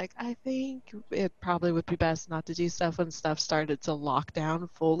just like, I think it probably would be best not to do stuff when stuff started to lock down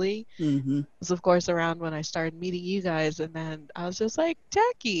fully. Mm-hmm. It was, of course, around when I started meeting you guys, and then I was just like,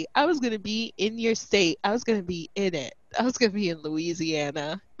 Jackie, I was going to be in your state. I was going to be in it. I was going to be in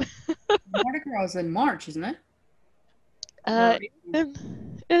Louisiana. Mardi Gras is in March, isn't it? Uh,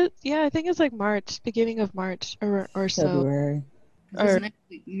 yeah, I think it's like March, beginning of March or so. February. Isn't it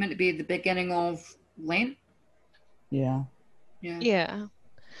meant to be the beginning of Lent? Yeah. Yeah.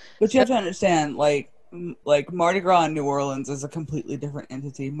 But you have to understand, like Mardi Gras in New Orleans is a completely different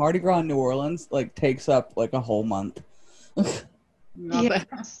entity. Mardi Gras in New Orleans like takes up like a whole month.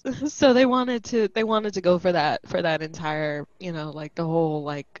 Yes. So they wanted to go for that entire, like the whole,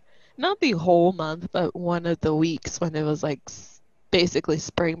 like, not the whole month, but one of the weeks when it was like basically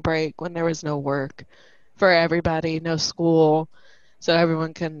spring break, when there was no work for everybody, no school, so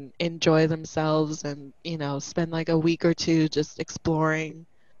everyone can enjoy themselves and, spend like a week or two just exploring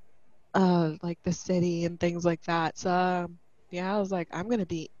like the city and things like that. So yeah, I was like, I'm gonna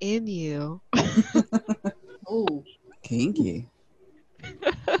be in you. Oh. Kinky.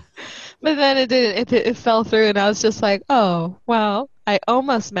 But then it didn't. It fell through, and I was just like, oh, well, I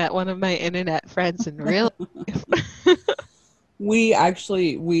almost met one of my internet friends in real life. We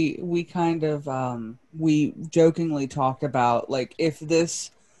actually we kind of we jokingly talked about, like, if this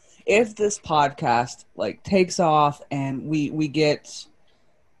podcast like takes off and we get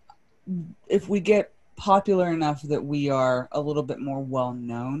popular enough that we are a little bit more well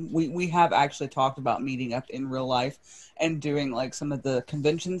known, we have actually talked about meeting up in real life and doing like some of the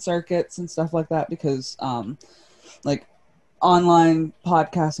convention circuits and stuff like that, because like online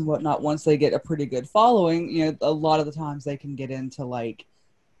podcasts and whatnot, once they get a pretty good following, a lot of the times they can get into like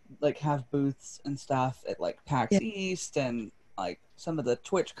have booths and stuff at like PAX East and like some of the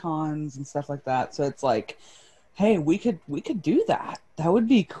Twitch cons and stuff like that. So it's like, hey, we could do that. That would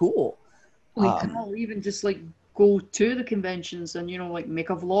be cool. We can all even just like go to the conventions and like make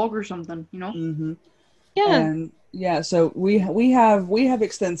a vlog or something, Mm-hmm. Yeah. And yeah, so we have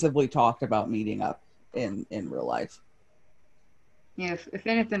extensively talked about meeting up in real life. Yeah, if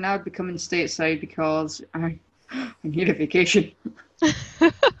anything, I would be coming stateside because I need a vacation.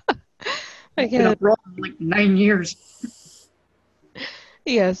 I've been abroad in like 9 years.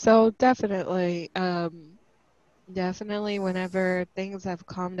 Yeah, so definitely, definitely whenever things have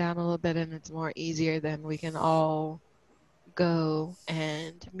calmed down a little bit and it's more easier, then we can all go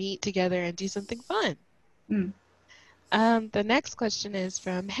and meet together and do something fun. The next question is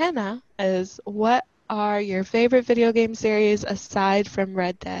from Hannah, is what are your favorite video game series aside from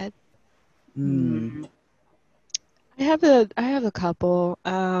Red Dead? I have a couple.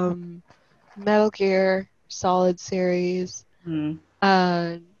 Metal Gear Solid series,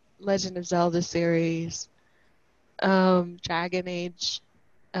 Legend of Zelda series, Dragon Age,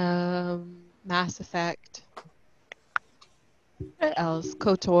 Mass Effect. What else?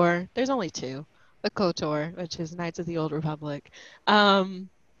 KOTOR. There's only two. The KOTOR, which is Knights of the Old Republic.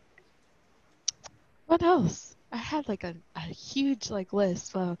 What else? I had like a huge like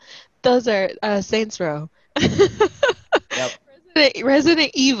list. Well, those are Saints Row, Yep.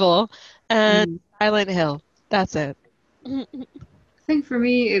 Resident Evil, and Silent Hill. That's it. I think for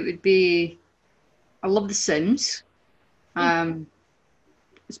me it would be, I love The Sims.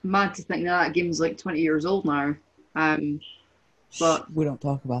 It's mad to think that game's like 20 years old now. But we don't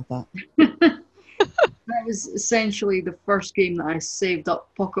talk about that. that was essentially the first game that I saved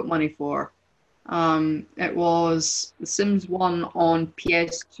up pocket money for. It was The Sims 1 on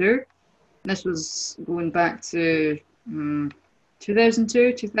PS2. This was going back to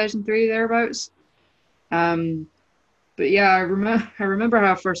 2002, 2003, thereabouts. But yeah, I remember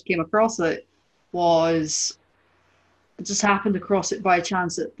how I first came across it. I just happened across it by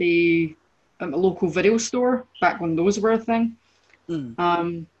chance at a local video store back when those were a thing.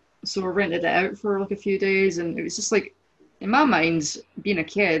 So I rented it out for like a few days, and it was just like, in my mind, being a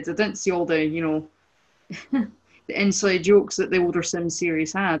kid, I didn't see all the the inside jokes that the older Sims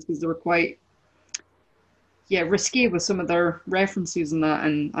series had, because they were quite risky with some of their references and that,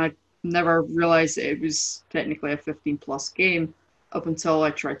 and I never realized that it was technically a 15+ game up until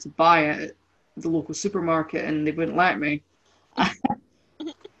I tried to buy it at the local supermarket and they wouldn't let me. But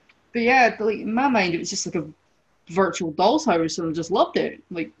yeah, like, in my mind, it was just like a virtual doll's house, and I just loved it.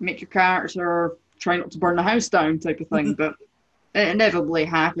 Like, make your character, try not to burn the house down type of thing. But it inevitably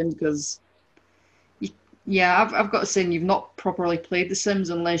happened because, I've got to say, you've not properly played The Sims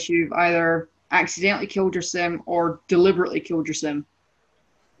unless you've either accidentally killed your sim or deliberately killed your sim.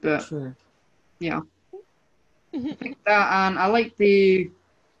 But Sure. yeah, I think that, and I like the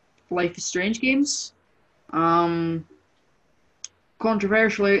Life is Strange games. Um,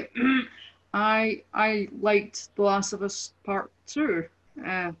 Controversially, I liked The Last of Us Part Two.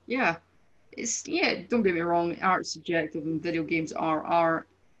 Yeah, Don't get me wrong, art's subjective and video games are art.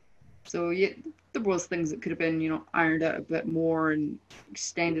 So yeah, there was things that could have been ironed out a bit more and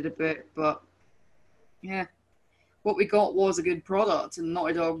extended a bit, but yeah, what we got was a good product, and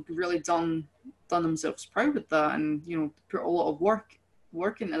Naughty Dog really done themselves proud with that, and put a lot of work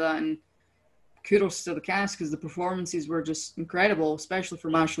into that, and kudos to the cast because the performances were just incredible, especially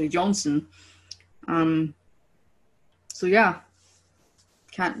from Ashley Johnson. Um, so yeah,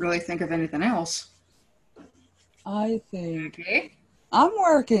 can't really think of anything else. I think Okay. I'm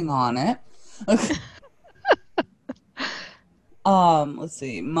working on it. Let's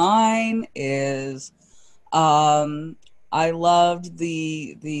see. Mine is I loved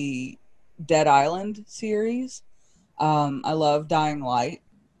the Dead Island series. I love Dying Light.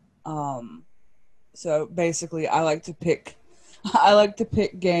 So basically I like to pick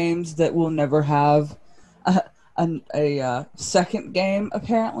games that will never have a second game,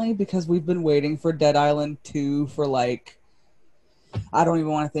 apparently, because we've been waiting for Dead Island 2 for like, I don't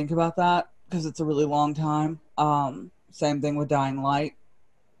even want to think about that because it's a really long time. Same thing with Dying Light.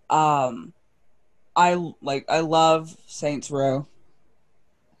 I love Saints Row.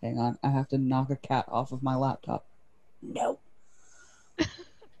 Hang on, I have to knock a cat off of my laptop. No.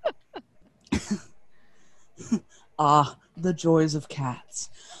 The joys of cats.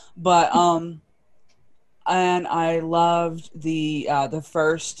 But and I loved the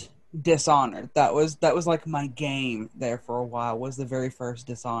first Dishonored. That was like my game there for a while, was the very first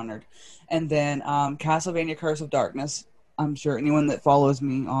Dishonored. And then Castlevania Curse of Darkness. I'm sure anyone that follows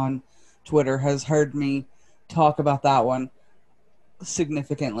me on Twitter has heard me talk about that one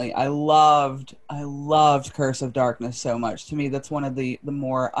significantly. I loved Curse of Darkness so much. To me, that's one of the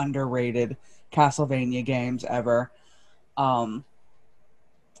more underrated Castlevania games ever. And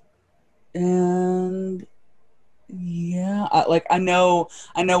yeah, I know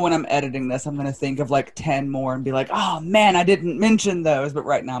when I'm editing this, I'm gonna think of like 10 more and be like, oh man, I didn't mention those. But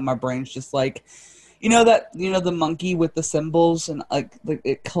right now, my brain's just like, the monkey with the cymbals and like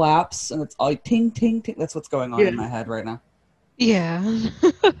it claps and it's all like, ting ting ting. That's what's going on in my head right now. Yeah.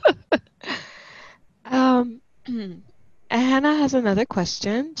 Hannah has another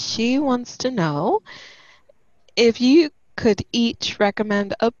question. She wants to know, if you could each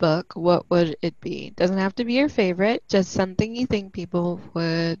recommend a book, what would it be? Doesn't have to be your favorite, just something you think people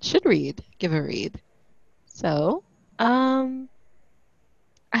should read. Give a read. So,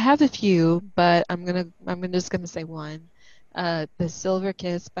 I have a few, but I'm just gonna say one. The Silver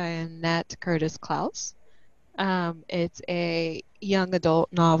Kiss by Annette Curtis Klaus. It's a young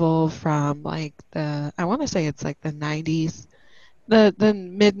adult novel from like I want to say it's like the 90s, the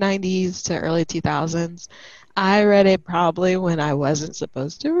mid 90s to early 2000s. I read it probably when I wasn't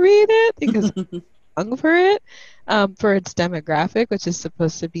supposed to read it because I'm young for it, for its demographic, which is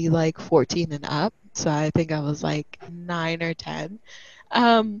supposed to be like 14 and up. So I think I was like 9 or 10.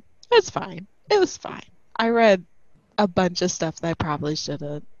 It's fine. It was fine. I read a bunch of stuff that I probably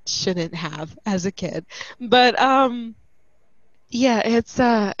shouldn't have as a kid. But yeah, it's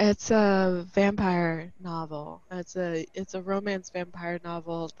a vampire novel. It's a romance vampire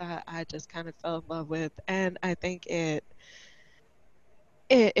novel that I just kind of fell in love with, and I think it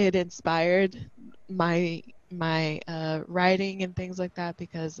inspired my writing and things like that,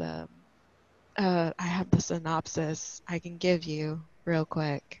 because I have the synopsis I can give you real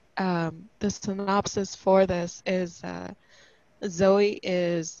quick. The synopsis for this is, Zoe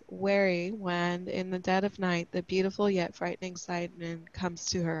is wary when, in the dead of night, the beautiful yet frightening Simon comes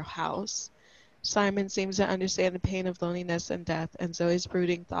to her house. Simon seems to understand the pain of loneliness and death and Zoe's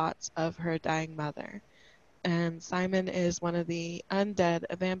brooding thoughts of her dying mother. And Simon is one of the undead,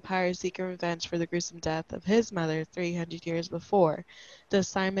 a vampire seeking revenge for the gruesome death of his mother 300 years before. Does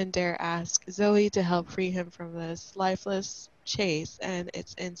Simon dare ask Zoe to help free him from this lifeless chase and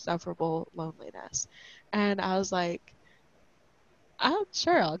its insufferable loneliness? And I was like, I'm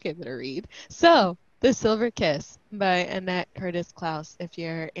sure I'll give it a read. So, The Silver Kiss by Annette Curtis Klaus. If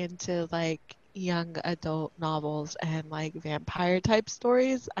you're into like young adult novels and like vampire type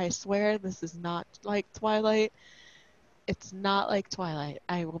stories, I swear this is not like Twilight. It's not like Twilight.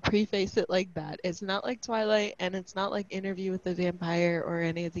 I will preface it like that. It's not like Twilight, and it's not like Interview with the Vampire or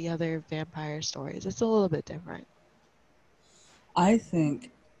any of the other vampire stories. It's a little bit different. I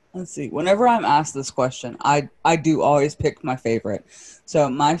think, let's see, whenever I'm asked this question, I do always pick my favorite. So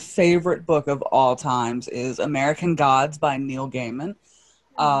my favorite book of all times is American Gods by Neil Gaiman.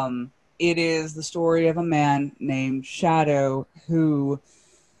 it is the story of a man named Shadow who,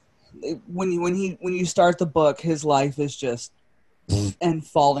 when you start the book, his life is just and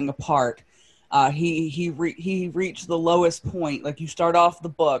falling apart. He reached the lowest point. Like, you start off the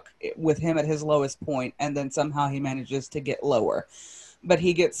book with him at his lowest point, and then somehow he manages to get lower. But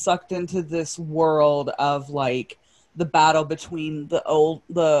he gets sucked into this world of like the battle between the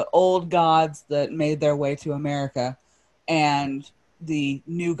old gods that made their way to America and the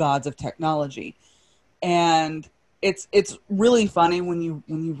new gods of technology. And it's really funny when you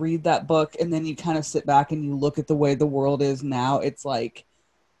read that book and then you kind of sit back and you look at the way the world is now. It's like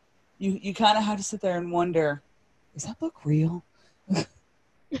you kind of have to sit there and wonder, is that book real?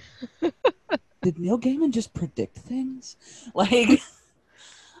 Did Neil Gaiman just predict things? Like,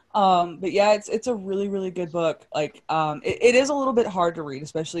 but yeah, it's a really, really good book. Like, it is a little bit hard to read,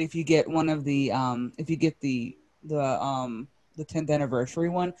 especially if you get one of the if you get the 10th anniversary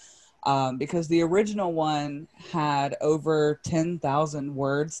one. Because the original one had over 10,000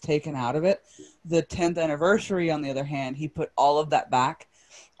 words taken out of it. The 10th anniversary, on the other hand, he put all of that back.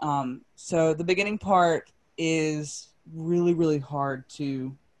 So the beginning part is really, really hard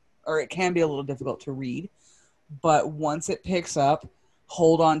to, or it can be a little difficult to read. But once it picks up,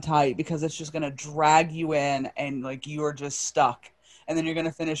 hold on tight, because it's just going to drag you in and like you are just stuck. And then you're going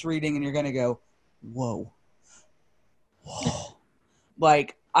to finish reading and you're going to go, whoa.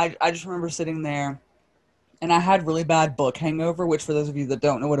 Like, I just remember sitting there, and I had really bad book hangover, which for those of you that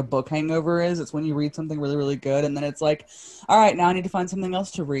don't know what a book hangover is, it's when you read something really, really good, and then it's like, all right, now I need to find something else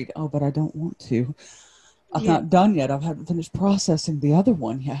to read. Oh, but I don't want to. I'm not done yet. I haven't finished processing the other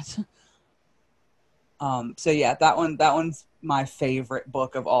one yet. So yeah, that one's my favorite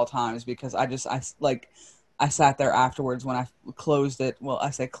book of all times, because I sat there afterwards when I closed it. Well, I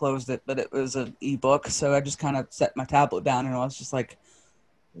say closed it, but it was an ebook, so I just kind of set my tablet down and I was just like,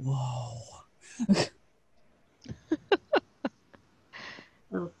 whoa.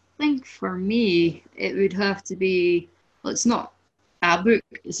 I think for me, it would have to be, well, it's not a book,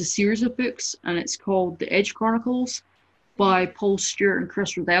 it's a series of books, and it's called The Edge Chronicles by Paul Stewart and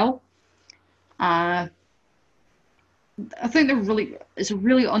Chris Riddell. I think it's a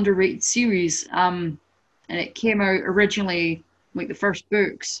really underrated series, and it came out originally, like the first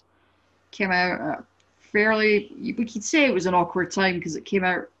books, came out at fairly, we could say it was an awkward time because it came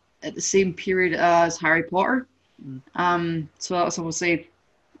out at the same period as Harry Potter. So that's obviously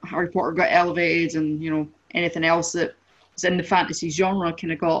Harry Potter got elevated, and anything else that was in the fantasy genre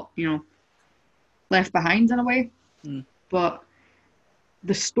kind of got left behind in a way. But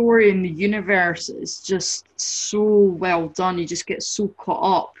the story and the universe is just so well done. You just get so caught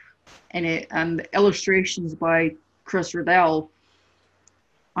up in it, and the illustrations by Chris Riddell.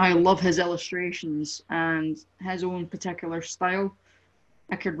 I love his illustrations and his own particular style.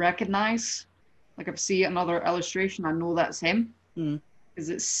 I could recognize, like if I see another illustration, I know that's him, because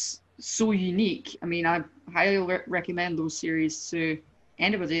it's so unique. I mean, I highly recommend those series to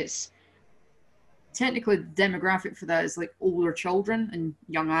anybody. It's technically the demographic for that is like older children and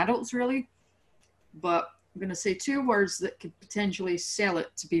young adults, really. But I'm going to say two words that could potentially sell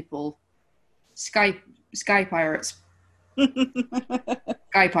it to people: Sky Pirates.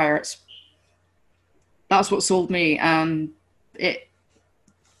 Sky Pirates. That's what sold me, and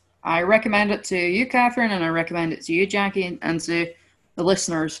I recommend it to you, Catherine, and I recommend it to you, Jackie, and to the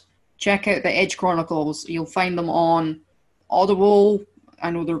listeners. Check out the Edge Chronicles. You'll find them on Audible.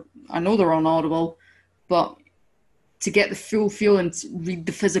 I know they're on Audible, but to get the full feeling, read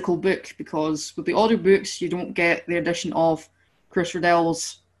the physical book, because with the audiobooks you don't get the addition of Chris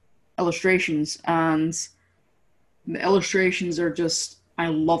Riddell's illustrations, and the illustrations are just, I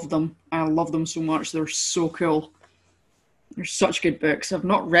love them. I love them so much. They're so cool. They're such good books. I've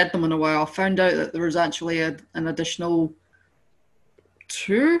not read them in a while. I found out that there was actually an additional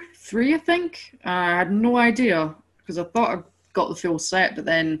 2, 3, I think. I had no idea, because I thought I got the full set, but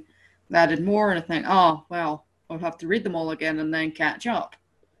then they added more, and I think, oh, well, I'll have to read them all again and then catch up.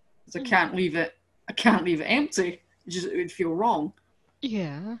 Because I can't leave it empty. It would feel wrong.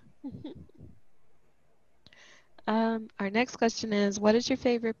 Yeah. Our next question is, what is your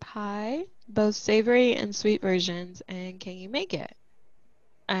favorite pie? Both savory and sweet versions, and can you make it?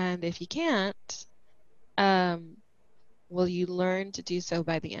 And if you can't, will you learn to do so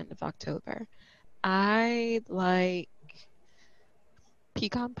by the end of October? I like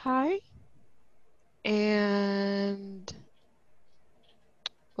pecan pie and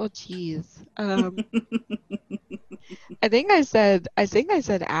oh geez. I think I said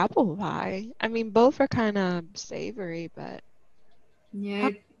apple pie. I mean, both are kind of savory, but Yeah,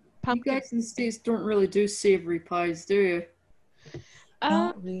 you pumpkin. guys in the States don't really do savory pies, do you?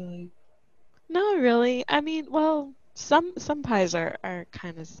 Not really. No, really. I mean, well, some pies are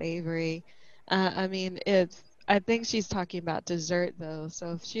kind of savory. I mean, it's I think she's talking about dessert though.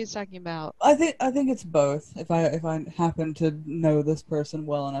 So if she's talking about I think it's both. If I happen to know this person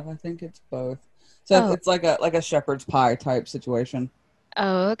well enough, I think it's both. So oh it's like a shepherd's pie type situation.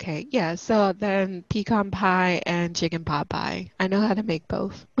 oh okay yeah. So then pecan pie and chicken pot pie. I know how to make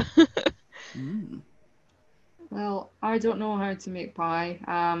both. Mm. Well, I don't know how to make pie,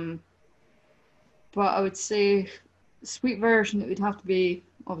 but I would say sweet version it would have to be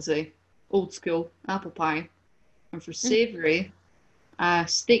obviously old school apple pie, and for savory,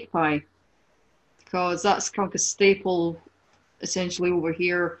 steak pie, because that's kind of a staple essentially over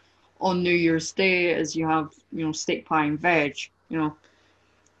here on New Year's Day, as you have steak pie and veg, you know,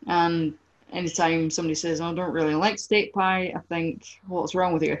 and anytime somebody says, "Oh, I don't really like steak pie," I think, what's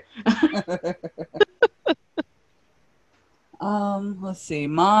wrong with you? Let's see.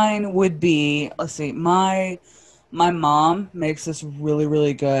 Mine would be, let's see, my mom makes this really,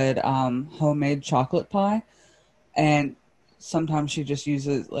 really good homemade chocolate pie, and sometimes she just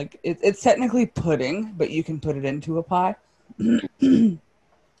uses like it's technically pudding, but you can put it into a pie.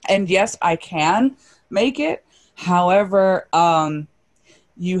 And yes, I can make it. However,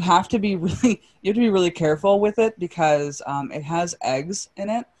 you have to be really careful with it because it has eggs in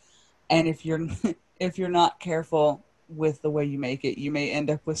it, and if you're if you're not careful with the way you make it, you may end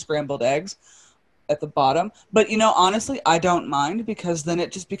up with scrambled eggs at the bottom. But honestly, I don't mind because then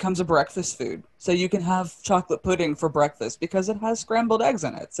it just becomes a breakfast food. So you can have chocolate pudding for breakfast because it has scrambled eggs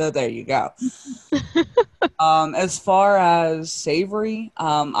in it. So there you go. As far as savory,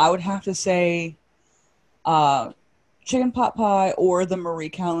 I would have to say uh, chicken pot pie or the Marie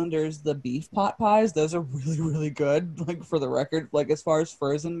Callender's the beef pot pies. Those are really, really good. Like for the record, like as far as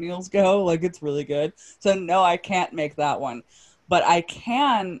frozen meals go, like it's really good. So no, I can't make that one, but I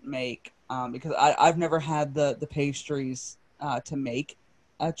can make because I've never had the pastries to make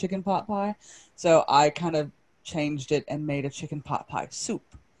a chicken pot pie, so I kind of changed it and made a chicken pot pie soup.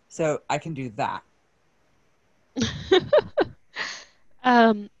 So I can do that.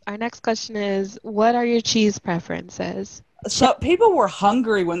 Our next question is, what are your cheese preferences? So people were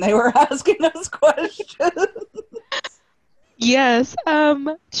hungry when they were asking those questions. Yes,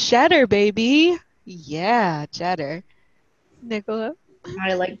 cheddar, baby. Yeah, cheddar. Nicola,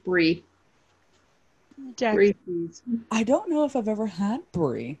 I like brie. Jackie. Brie cheese. I don't know if I've ever had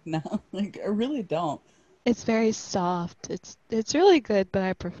brie. No, like I really don't. It's very soft. It's really good, but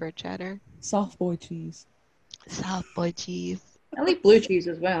I prefer cheddar. Soft boy cheese. Soft boy cheese. I like blue cheese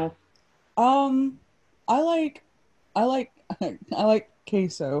as well. Um, I like, I like, I like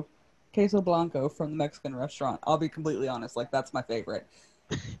queso blanco from the Mexican restaurant. I'll be completely honest, like that's my favorite.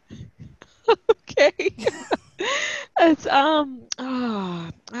 Okay. It's I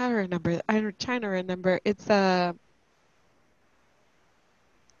don't remember. I'm trying to remember. It's I'll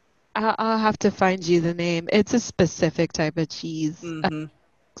have to find you the name. It's a specific type of cheese. Mm-hmm.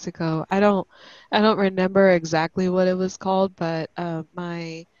 Mexico. I don't remember exactly what it was called, but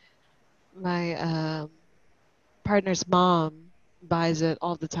my partner's mom buys it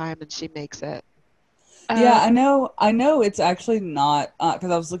all the time and she makes it. Yeah, Uh, I know it's actually not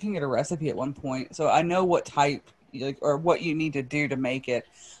because I was looking at a recipe at one point, so I know what type like or what you need to do to make it.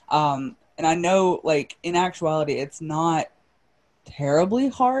 And I know like in actuality, it's not terribly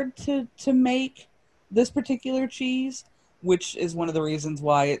hard to make this particular cheese, which is one of the reasons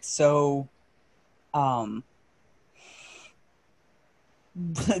why it's so um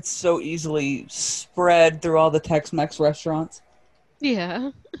it's so easily spread through all the Tex-Mex restaurants.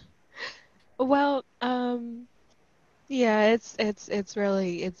 yeah. Well, yeah, it's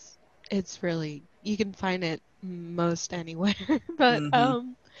really you can find it most anywhere. But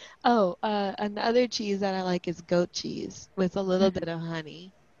Hmm. another cheese that I like is goat cheese with a little bit of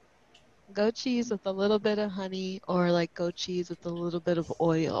honey. Goat cheese with a little bit of honey, or like goat cheese with a little bit of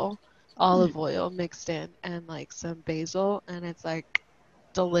oil, olive oil mixed in, and like some basil, and it's like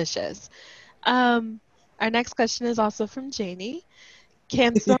delicious. Um, our next question is also from Janie.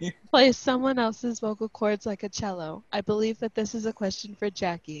 Can someone play someone else's vocal cords like a cello? I believe that this is a question for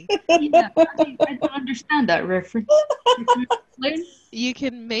Jackie. Yeah, I don't understand that reference. Can you explain? You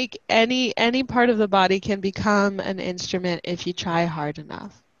can make any part of the body can become an instrument if you try hard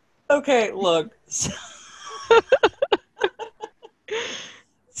enough. Okay, look.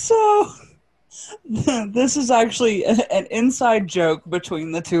 So this is actually an inside joke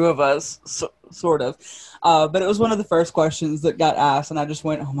between the two of us, sort of. But it was one of the first questions that got asked, and I just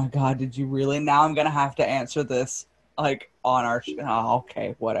went, "Oh my God, did you really?" Now I'm gonna have to answer this like oh,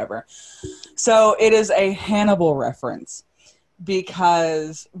 okay, whatever. So it is a Hannibal reference.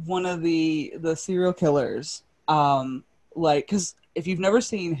 because one of the serial killers, because if you've never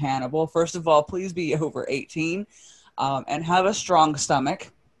seen Hannibal, first of all, please be over 18, and have a strong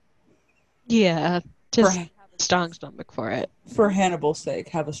stomach. Yeah, For just have a strong stomach for it. for Hannibal's sake,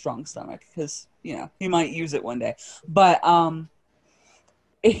 have a strong stomach, because he might use it one day. But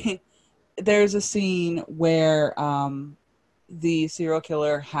there's a scene where the serial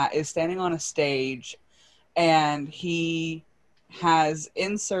killer is standing on a stage, and he has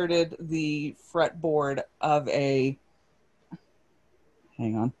inserted the fretboard of a.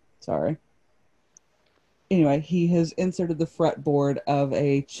 Hang on, sorry. Anyway, he has inserted the fretboard of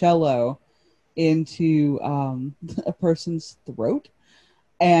a cello into a person's throat,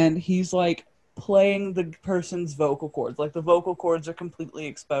 and he's like playing the person's vocal cords. Like the vocal cords are completely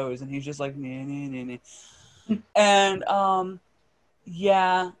exposed, and he's just like, nah, nah, nah, nah. And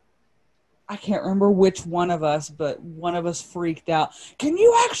yeah, I can't remember which one of us, but one of us freaked out. Can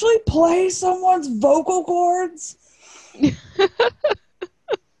you actually play someone's vocal cords?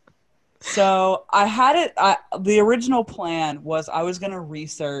 So I had it. The original plan was I was going to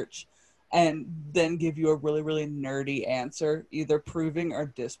research and then give you a really, really nerdy answer, either proving or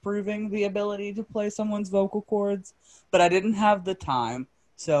disproving the ability to play someone's vocal cords. But I didn't have the time,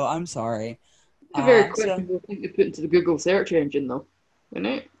 so I'm sorry. It's a very questionable thing to put into the Google search engine, though, isn't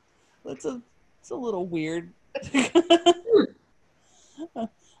it? It's a little weird.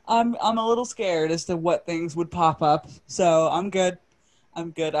 I'm a little scared as to what things would pop up, so I'm good.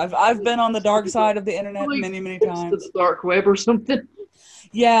 I've been on the dark side of the internet many times. The dark web or something.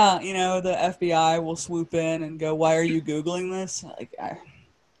 Yeah, the FBI will swoop in and go, "Why are you Googling this?" Like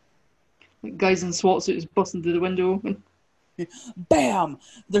guys in SWAT suits busting through the window. Bam!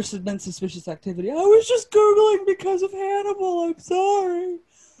 There's been suspicious activity. I was just Googling because of Hannibal. I'm sorry.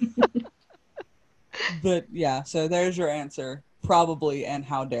 But yeah, so there's your answer. Probably, and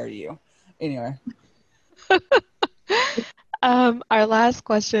how dare you. Anyway. Our last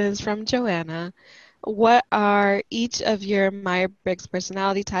question is from Joanna. What are each of your Myers-Briggs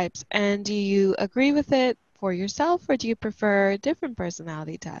personality types, and do you agree with it for yourself, or do you prefer a different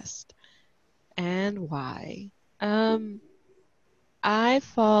personality test? And why? I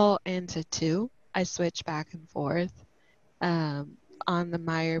fall into 2. I switch back and forth. On the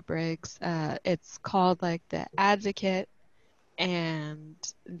Myers-Briggs, it's called like the advocate and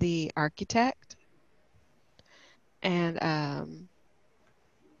the architect. And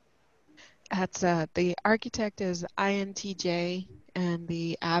that's the architect is INTJ and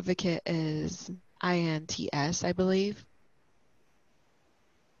the advocate is INTS, I believe.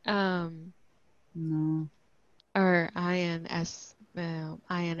 No. Or INST,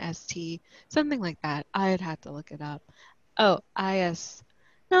 something like that. I'd have to look it up. Oh, IS.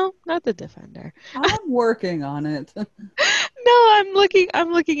 No, not the Defender. I'm working on it. No, I'm looking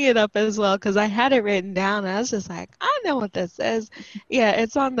it up as well because I had it written down and I was just like, I know what this is. Yeah,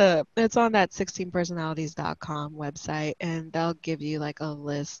 it's on that 16personalities.com website, and they'll give you like a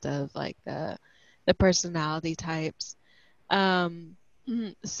list of like the personality types.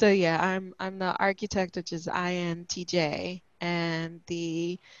 So yeah, I'm the architect, which is INTJ, and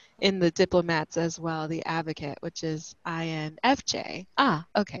in the diplomats as well, the advocate, which is INFJ.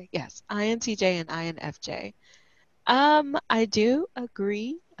 Okay, yes, INTJ and INFJ. I do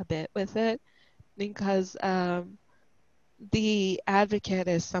agree a bit with it because the advocate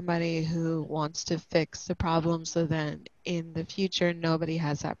is somebody who wants to fix the problem so then in the future nobody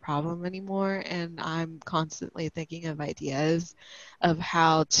has that problem anymore. And I'm constantly thinking of ideas of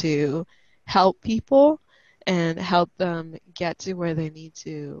how to help people and help them get to where they need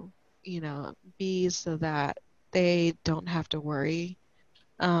to, be so that they don't have to worry.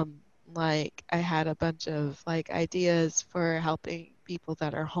 Like I had a bunch of like ideas for helping people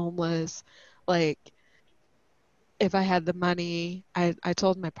that are homeless. Like if I had the money, I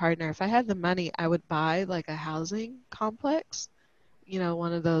told my partner if I had the money, I would buy like a housing complex,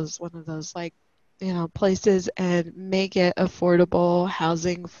 one of those like, places and make it affordable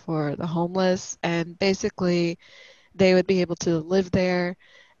housing for the homeless. And basically they would be able to live there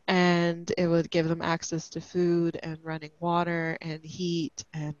and it would give them access to food and running water and heat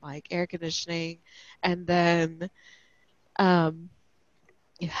and like air conditioning. And then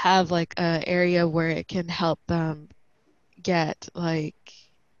you have like an area where it can help them get like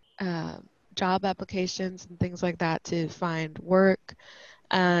job applications and things like that to find work.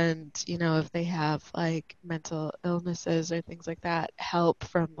 And if they have like mental illnesses or things like that, help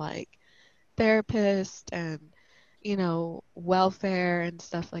from like therapists and welfare and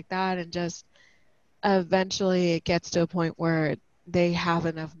stuff like that. And just eventually it gets to a point where they have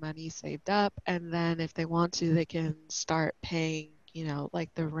enough money saved up, and then if they want to, they can start paying,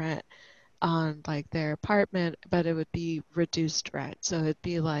 like the rent on like their apartment, but it would be reduced rent. So it'd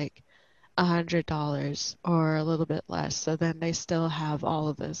be like $100 or a little bit less. So then they still have all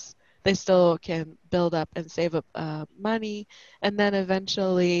of this. They still can build up and save up money, and then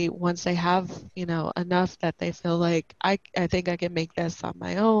eventually, once they have enough that they feel like I think I can make this on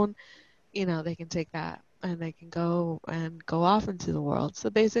my own, they can take that and they can go off into the world.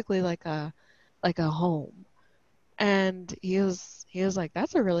 So basically, like a home. And he was like,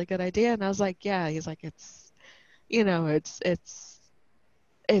 "That's a really good idea." And I was like, "Yeah." He's like, "It's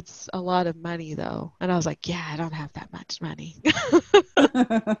it's a lot of money though." And I was like, "Yeah, I don't have that much money."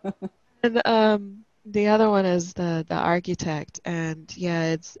 And the other one is the architect, and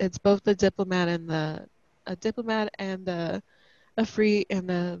yeah, it's both the diplomat and the a diplomat and a free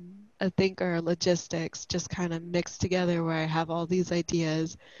and a thinker, logistics, just kind of mixed together, where I have all these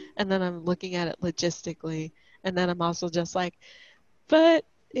ideas and then I'm looking at it logistically, and then I'm also just like, but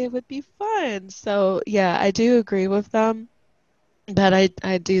it would be fun. So yeah, I do agree with them. But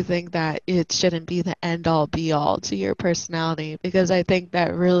I do think that it shouldn't be the end all be all to your personality, because I think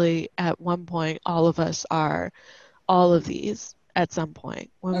that really at one point all of us are all of these at some point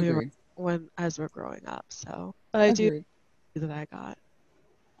Agreed. as we're growing up. So, but I do Agreed. that I got.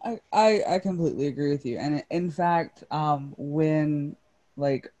 I completely agree with you. And in fact, when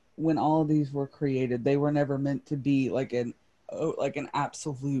all of these were created, they were never meant to be like an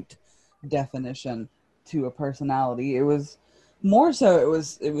absolute definition to a personality. It was more so it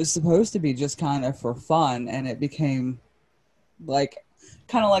was supposed to be just kind of for fun, and it became like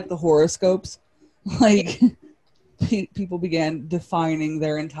kind of like the horoscopes. Like people began defining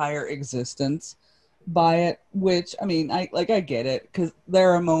their entire existence by it, which I mean, I get it, because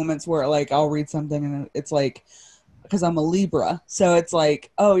there are moments where like I'll read something and it's like, because I'm a Libra, so it's like,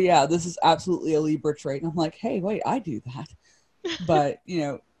 oh yeah, this is absolutely a Libra trait, and I'm like, hey, wait, I do that. But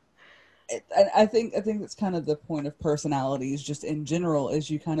I think that's kind of the point of personalities, just in general, is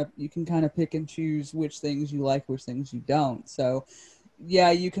you can kind of pick and choose which things you like, which things you don't. So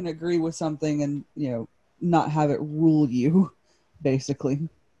yeah, you can agree with something and not have it rule you, basically.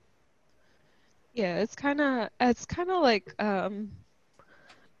 Yeah, it's kind of like um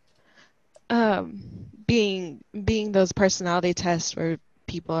being those personality tests where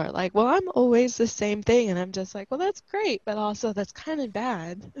people are like, "Well, I'm always the same thing." And I'm just like, "Well, that's great, but also that's kind of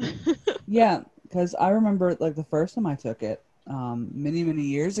bad." Yeah, because I remember like the first time I took it, many, many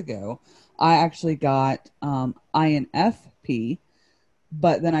years ago, I actually got INFP,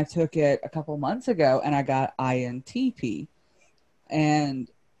 but then I took it a couple months ago and I got INTP. And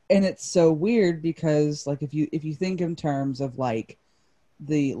it's so weird because like if you think in terms of like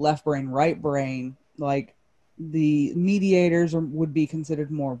the left brain, right brain, like the mediators would be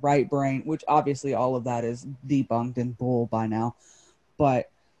considered more right brain, which obviously all of that is debunked and bull by now. But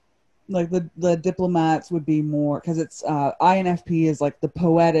like the diplomats would be more, because it's INFP is like the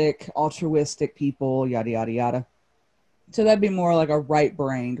poetic, altruistic people, yada yada yada. So that'd be more like a right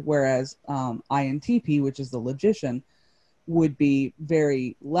brained, whereas INTP, which is the logician, would be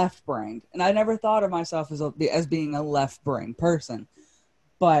very left brained. And I never thought of myself as being a left brain person,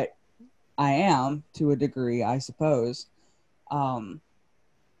 but I am to a degree, I suppose. Um,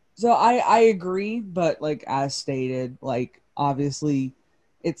 so I agree, but like as stated, like obviously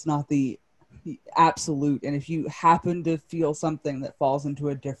it's not the absolute. And if you happen to feel something that falls into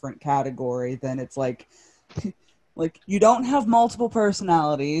a different category, then it's like you don't have multiple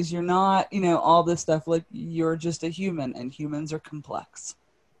personalities. You're not, all this stuff. Like you're just a human, and humans are complex.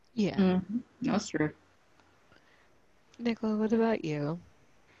 Yeah. Mm-hmm. That's true. Nicola, what about you?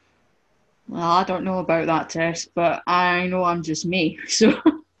 Well, I don't know about that test, but I know I'm just me. So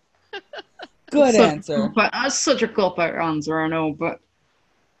Good answer. that's such a cop-out answer, I know, but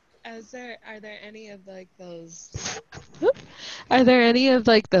Are there any of like those are there any of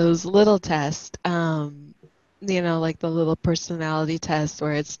like those little tests, like the little personality tests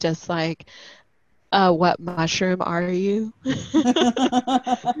where it's just like, what mushroom are you?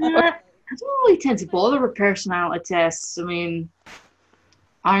 I don't really tend to bother with personality tests. I mean,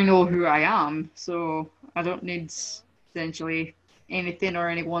 I know who I am, so I don't need essentially anything or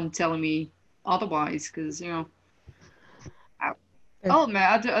anyone telling me otherwise. Because I'll admit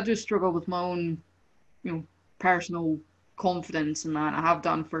I do struggle with my own personal confidence in that. I have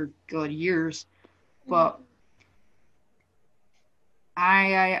done for good years, but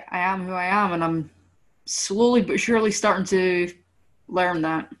I am who I am, and I'm slowly but surely starting to learn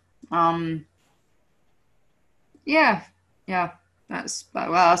that. Um, yeah, yeah, that's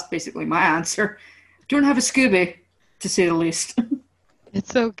basically my answer. Don't have a Scooby, to say the least.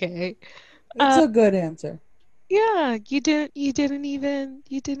 It's okay. It's a good answer. Yeah, you didn't even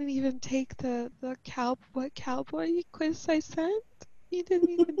take the cowboy quiz I sent? You didn't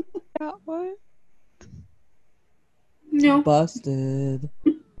even take that one? No. Busted.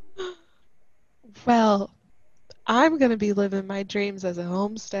 Well, I'm gonna be living my dreams as a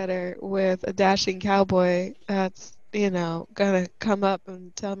homesteader with a dashing cowboy that's, gonna come up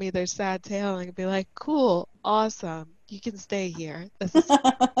and tell me their sad tale and be like, cool, awesome, you can stay here.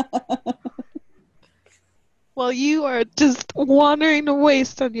 While you are just wandering to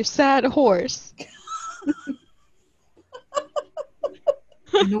waste on your sad horse.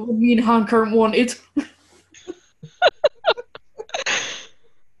 You know what me and Hanker wanted?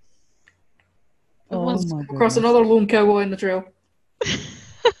 Oh Well, my Across goodness. another lone cowboy in the trail.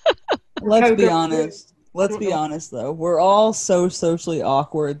 Let's be Cowgirl. honest. Let's Don't be know. honest though. We're all so socially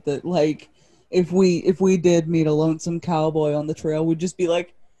awkward that like if we did meet a lonesome cowboy on the trail, we'd just be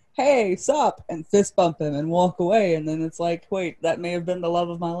like, "Hey, sup?" and fist bump him and walk away, and then it's like, "Wait, that may have been the love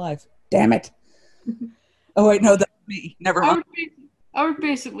of my life." Damn it. Oh wait, no, that's me. Never I mind. would, I would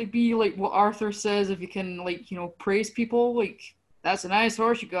basically be like what Arthur says if you can, like, praise people. Like, that's a nice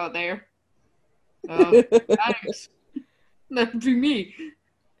horse you got there. Thanks. That'd be me.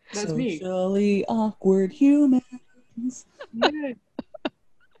 That's me. Socially awkward humans. Yeah.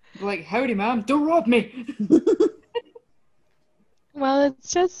 Like, howdy, ma'am. Don't rob me. well,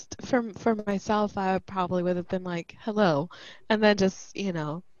 it's just for myself, I probably would have been like, hello, and then just,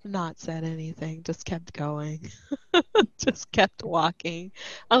 not said anything, just kept going. Just kept walking.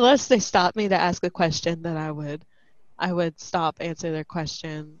 Unless they stopped me to ask a question, then I would stop, answer their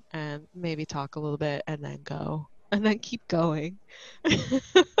question, and maybe talk a little bit and then go. And then keep going.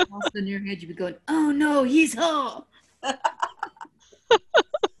 Lost in your head, you'd be going, oh no, he's home.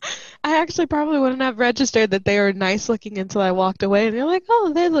 I actually probably wouldn't have registered that they were nice looking until I walked away and they're like,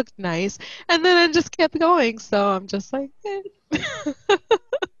 oh, they look nice. And then I just kept going. So I'm just like, eh.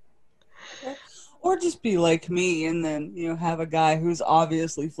 Or just be like me and then, have a guy who's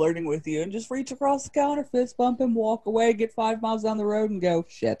obviously flirting with you and just reach across the counter, fist bump him, walk away, get 5 miles down the road and go,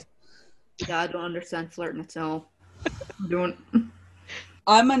 shit. Yeah, I don't understand flirting at all. I don't.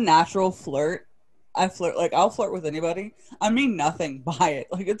 I'm a natural flirt. I flirt, like, I'll flirt with anybody. I mean nothing by it.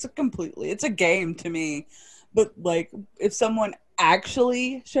 Like, it's a game to me. But, like, if someone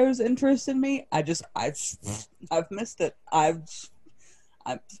actually shows interest in me, I've missed it. I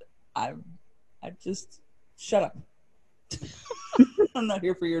just shut up. I'm not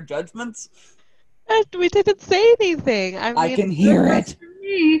here for your judgments. And we didn't say anything. I can hear it.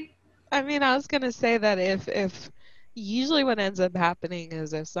 Me. I mean, I was gonna say that if usually what ends up happening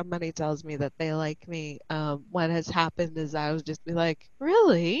is if somebody tells me that they like me, what has happened is I would just be like,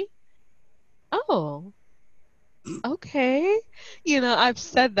 really? Oh, okay. I've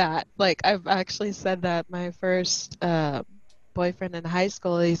said that. Like, I've actually said that. My first boyfriend in high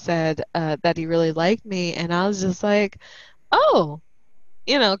school, he said that he really liked me, and I was just like, oh.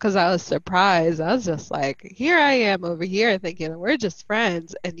 Because I was surprised. I was just like, here I am over here thinking we're just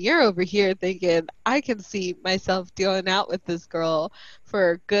friends, and you're over here thinking I can see myself going out with this girl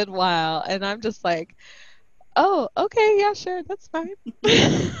for a good while. And I'm just like, oh, okay, yeah, sure, that's fine.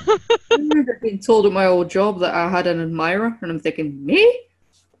 I remember being told at my old job that I had an admirer, and I'm thinking, me?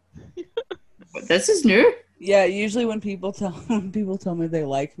 But this is new. Yeah, usually when people tell me they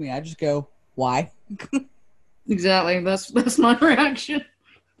like me, I just go, why? Exactly. That's my reaction.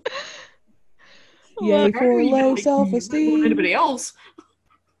 Yay Well, for You low like me, self-esteem. anybody else?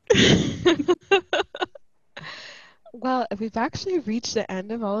 well, we've actually reached the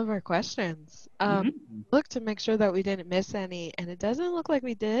end of all of our questions. Look to make sure that we didn't miss any, and it doesn't look like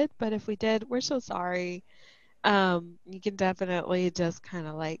we did, but if we did, we're so sorry. You can definitely just kind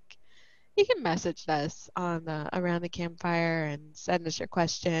of like, you can message us on Around the Campfire and send us your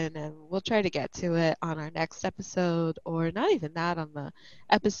question, and we'll try to get to it on our next episode, or not even that, on the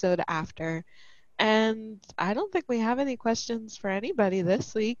episode after. And I don't think we have any questions for anybody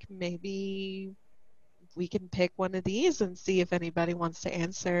this week. Maybe we can pick one of these and see if anybody wants to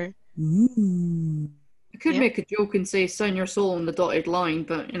answer. I could Yeah. make a joke and say sign your soul on the dotted line,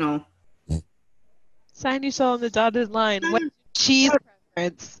 but Sign your soul on the dotted line. What's your cheese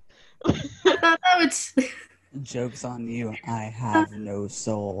preference? no, it's Joke's on you. I have no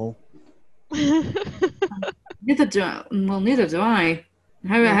soul. neither do I. Well, neither do I.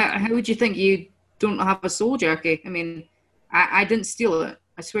 How would you think you don't have a soul, Jackie? I mean, I didn't steal it.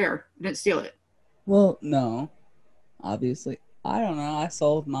 I swear, I didn't steal it. Well, no. Obviously. I don't know. I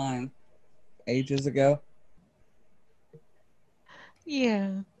sold mine ages ago.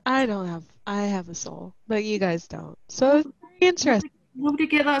 Yeah, I have a soul, but you guys don't. So it's very interesting. Nobody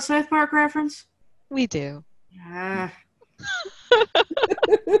get that South Park reference? We do. Yeah.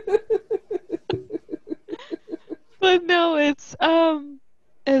 But no, it's a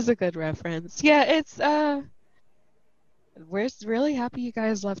good reference. Yeah, it's we're really happy you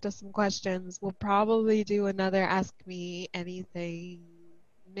guys left us some questions. We'll probably do another Ask Me Anything,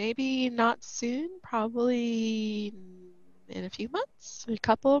 maybe not soon, probably in a few months, a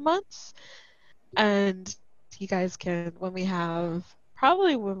couple of months. And you guys can, when we'd have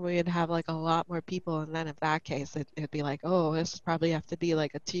like a lot more people, and then in that case, it'd be like, oh, this would probably have to be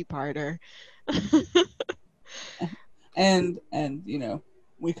like a two-parter. And you know,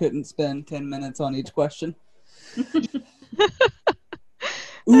 we couldn't spend 10 minutes on each question.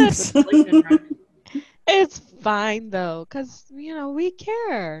 Oops. It's fine though, because you know we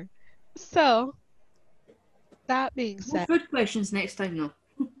care. So that being No said, food questions next time, though.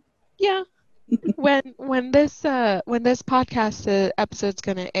 yeah, when this podcast episode's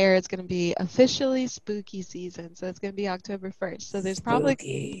gonna air, it's gonna be officially spooky season. So it's gonna be October 1st. So there's probably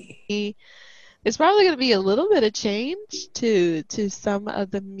gonna be a little bit of change to some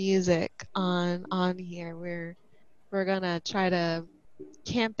of the music on here. We're gonna try to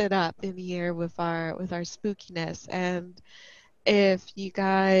camp it up in here with our spookiness. And if you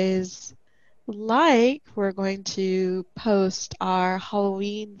guys like, we're going to post our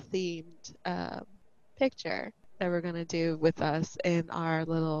Halloween themed picture that we're going to do with us in our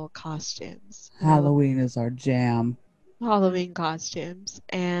little costumes. Halloween is our jam. Halloween costumes.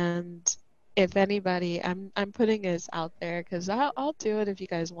 And if anybody, I'm putting this out there because I'll do it if you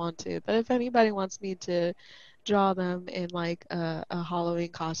guys want to, but if anybody wants me to draw them in like a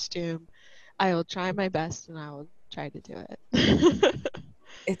Halloween costume, I will try my best and I will try to do it.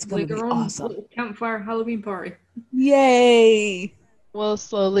 It's gonna be awesome. Campfire Halloween party. Yay! We'll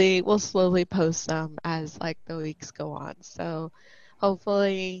slowly post them as like the weeks go on. So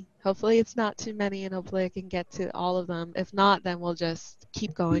hopefully it's not too many, and hopefully I can get to all of them. If not, then we'll just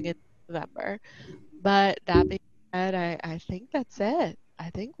keep going in November. But that being said, I think that's it. I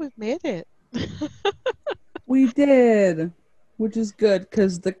think we've made it. We did, which is good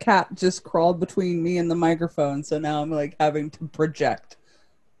because the cat just crawled between me and the microphone, so now I'm like having to project.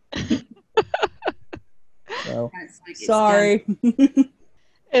 So sorry.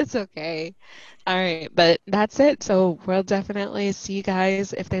 It's okay. All right, but that's it. So we'll definitely see you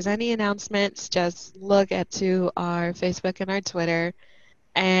guys. If there's any announcements, just look to our Facebook and our Twitter.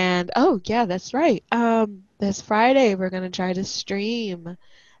 And oh yeah, that's right. This Friday we're gonna try to stream.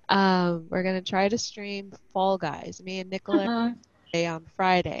 We're gonna try to stream Fall Guys. Me and Nicola on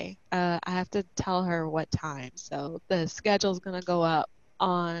Friday. I have to tell her what time. So the schedule's gonna go up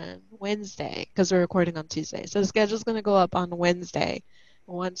on Wednesday because we're recording on Tuesday. So the schedule's gonna go up on Wednesday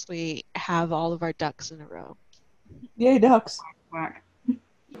once we have all of our ducks in a row. Yay, ducks.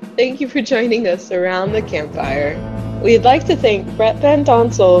 Thank you for joining us around the campfire. We'd like to thank Brett Van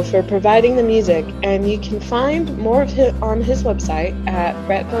Donsel for providing the music, and you can find more of him on his website at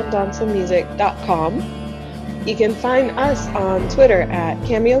brettvanDonselmusic.com. You can find us on Twitter at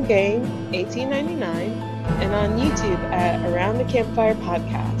CameoGang1899 and on YouTube at Around the Campfire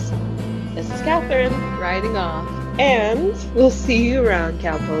Podcast. This is Catherine, riding off, and we'll see you around,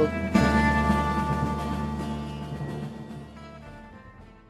 Campo.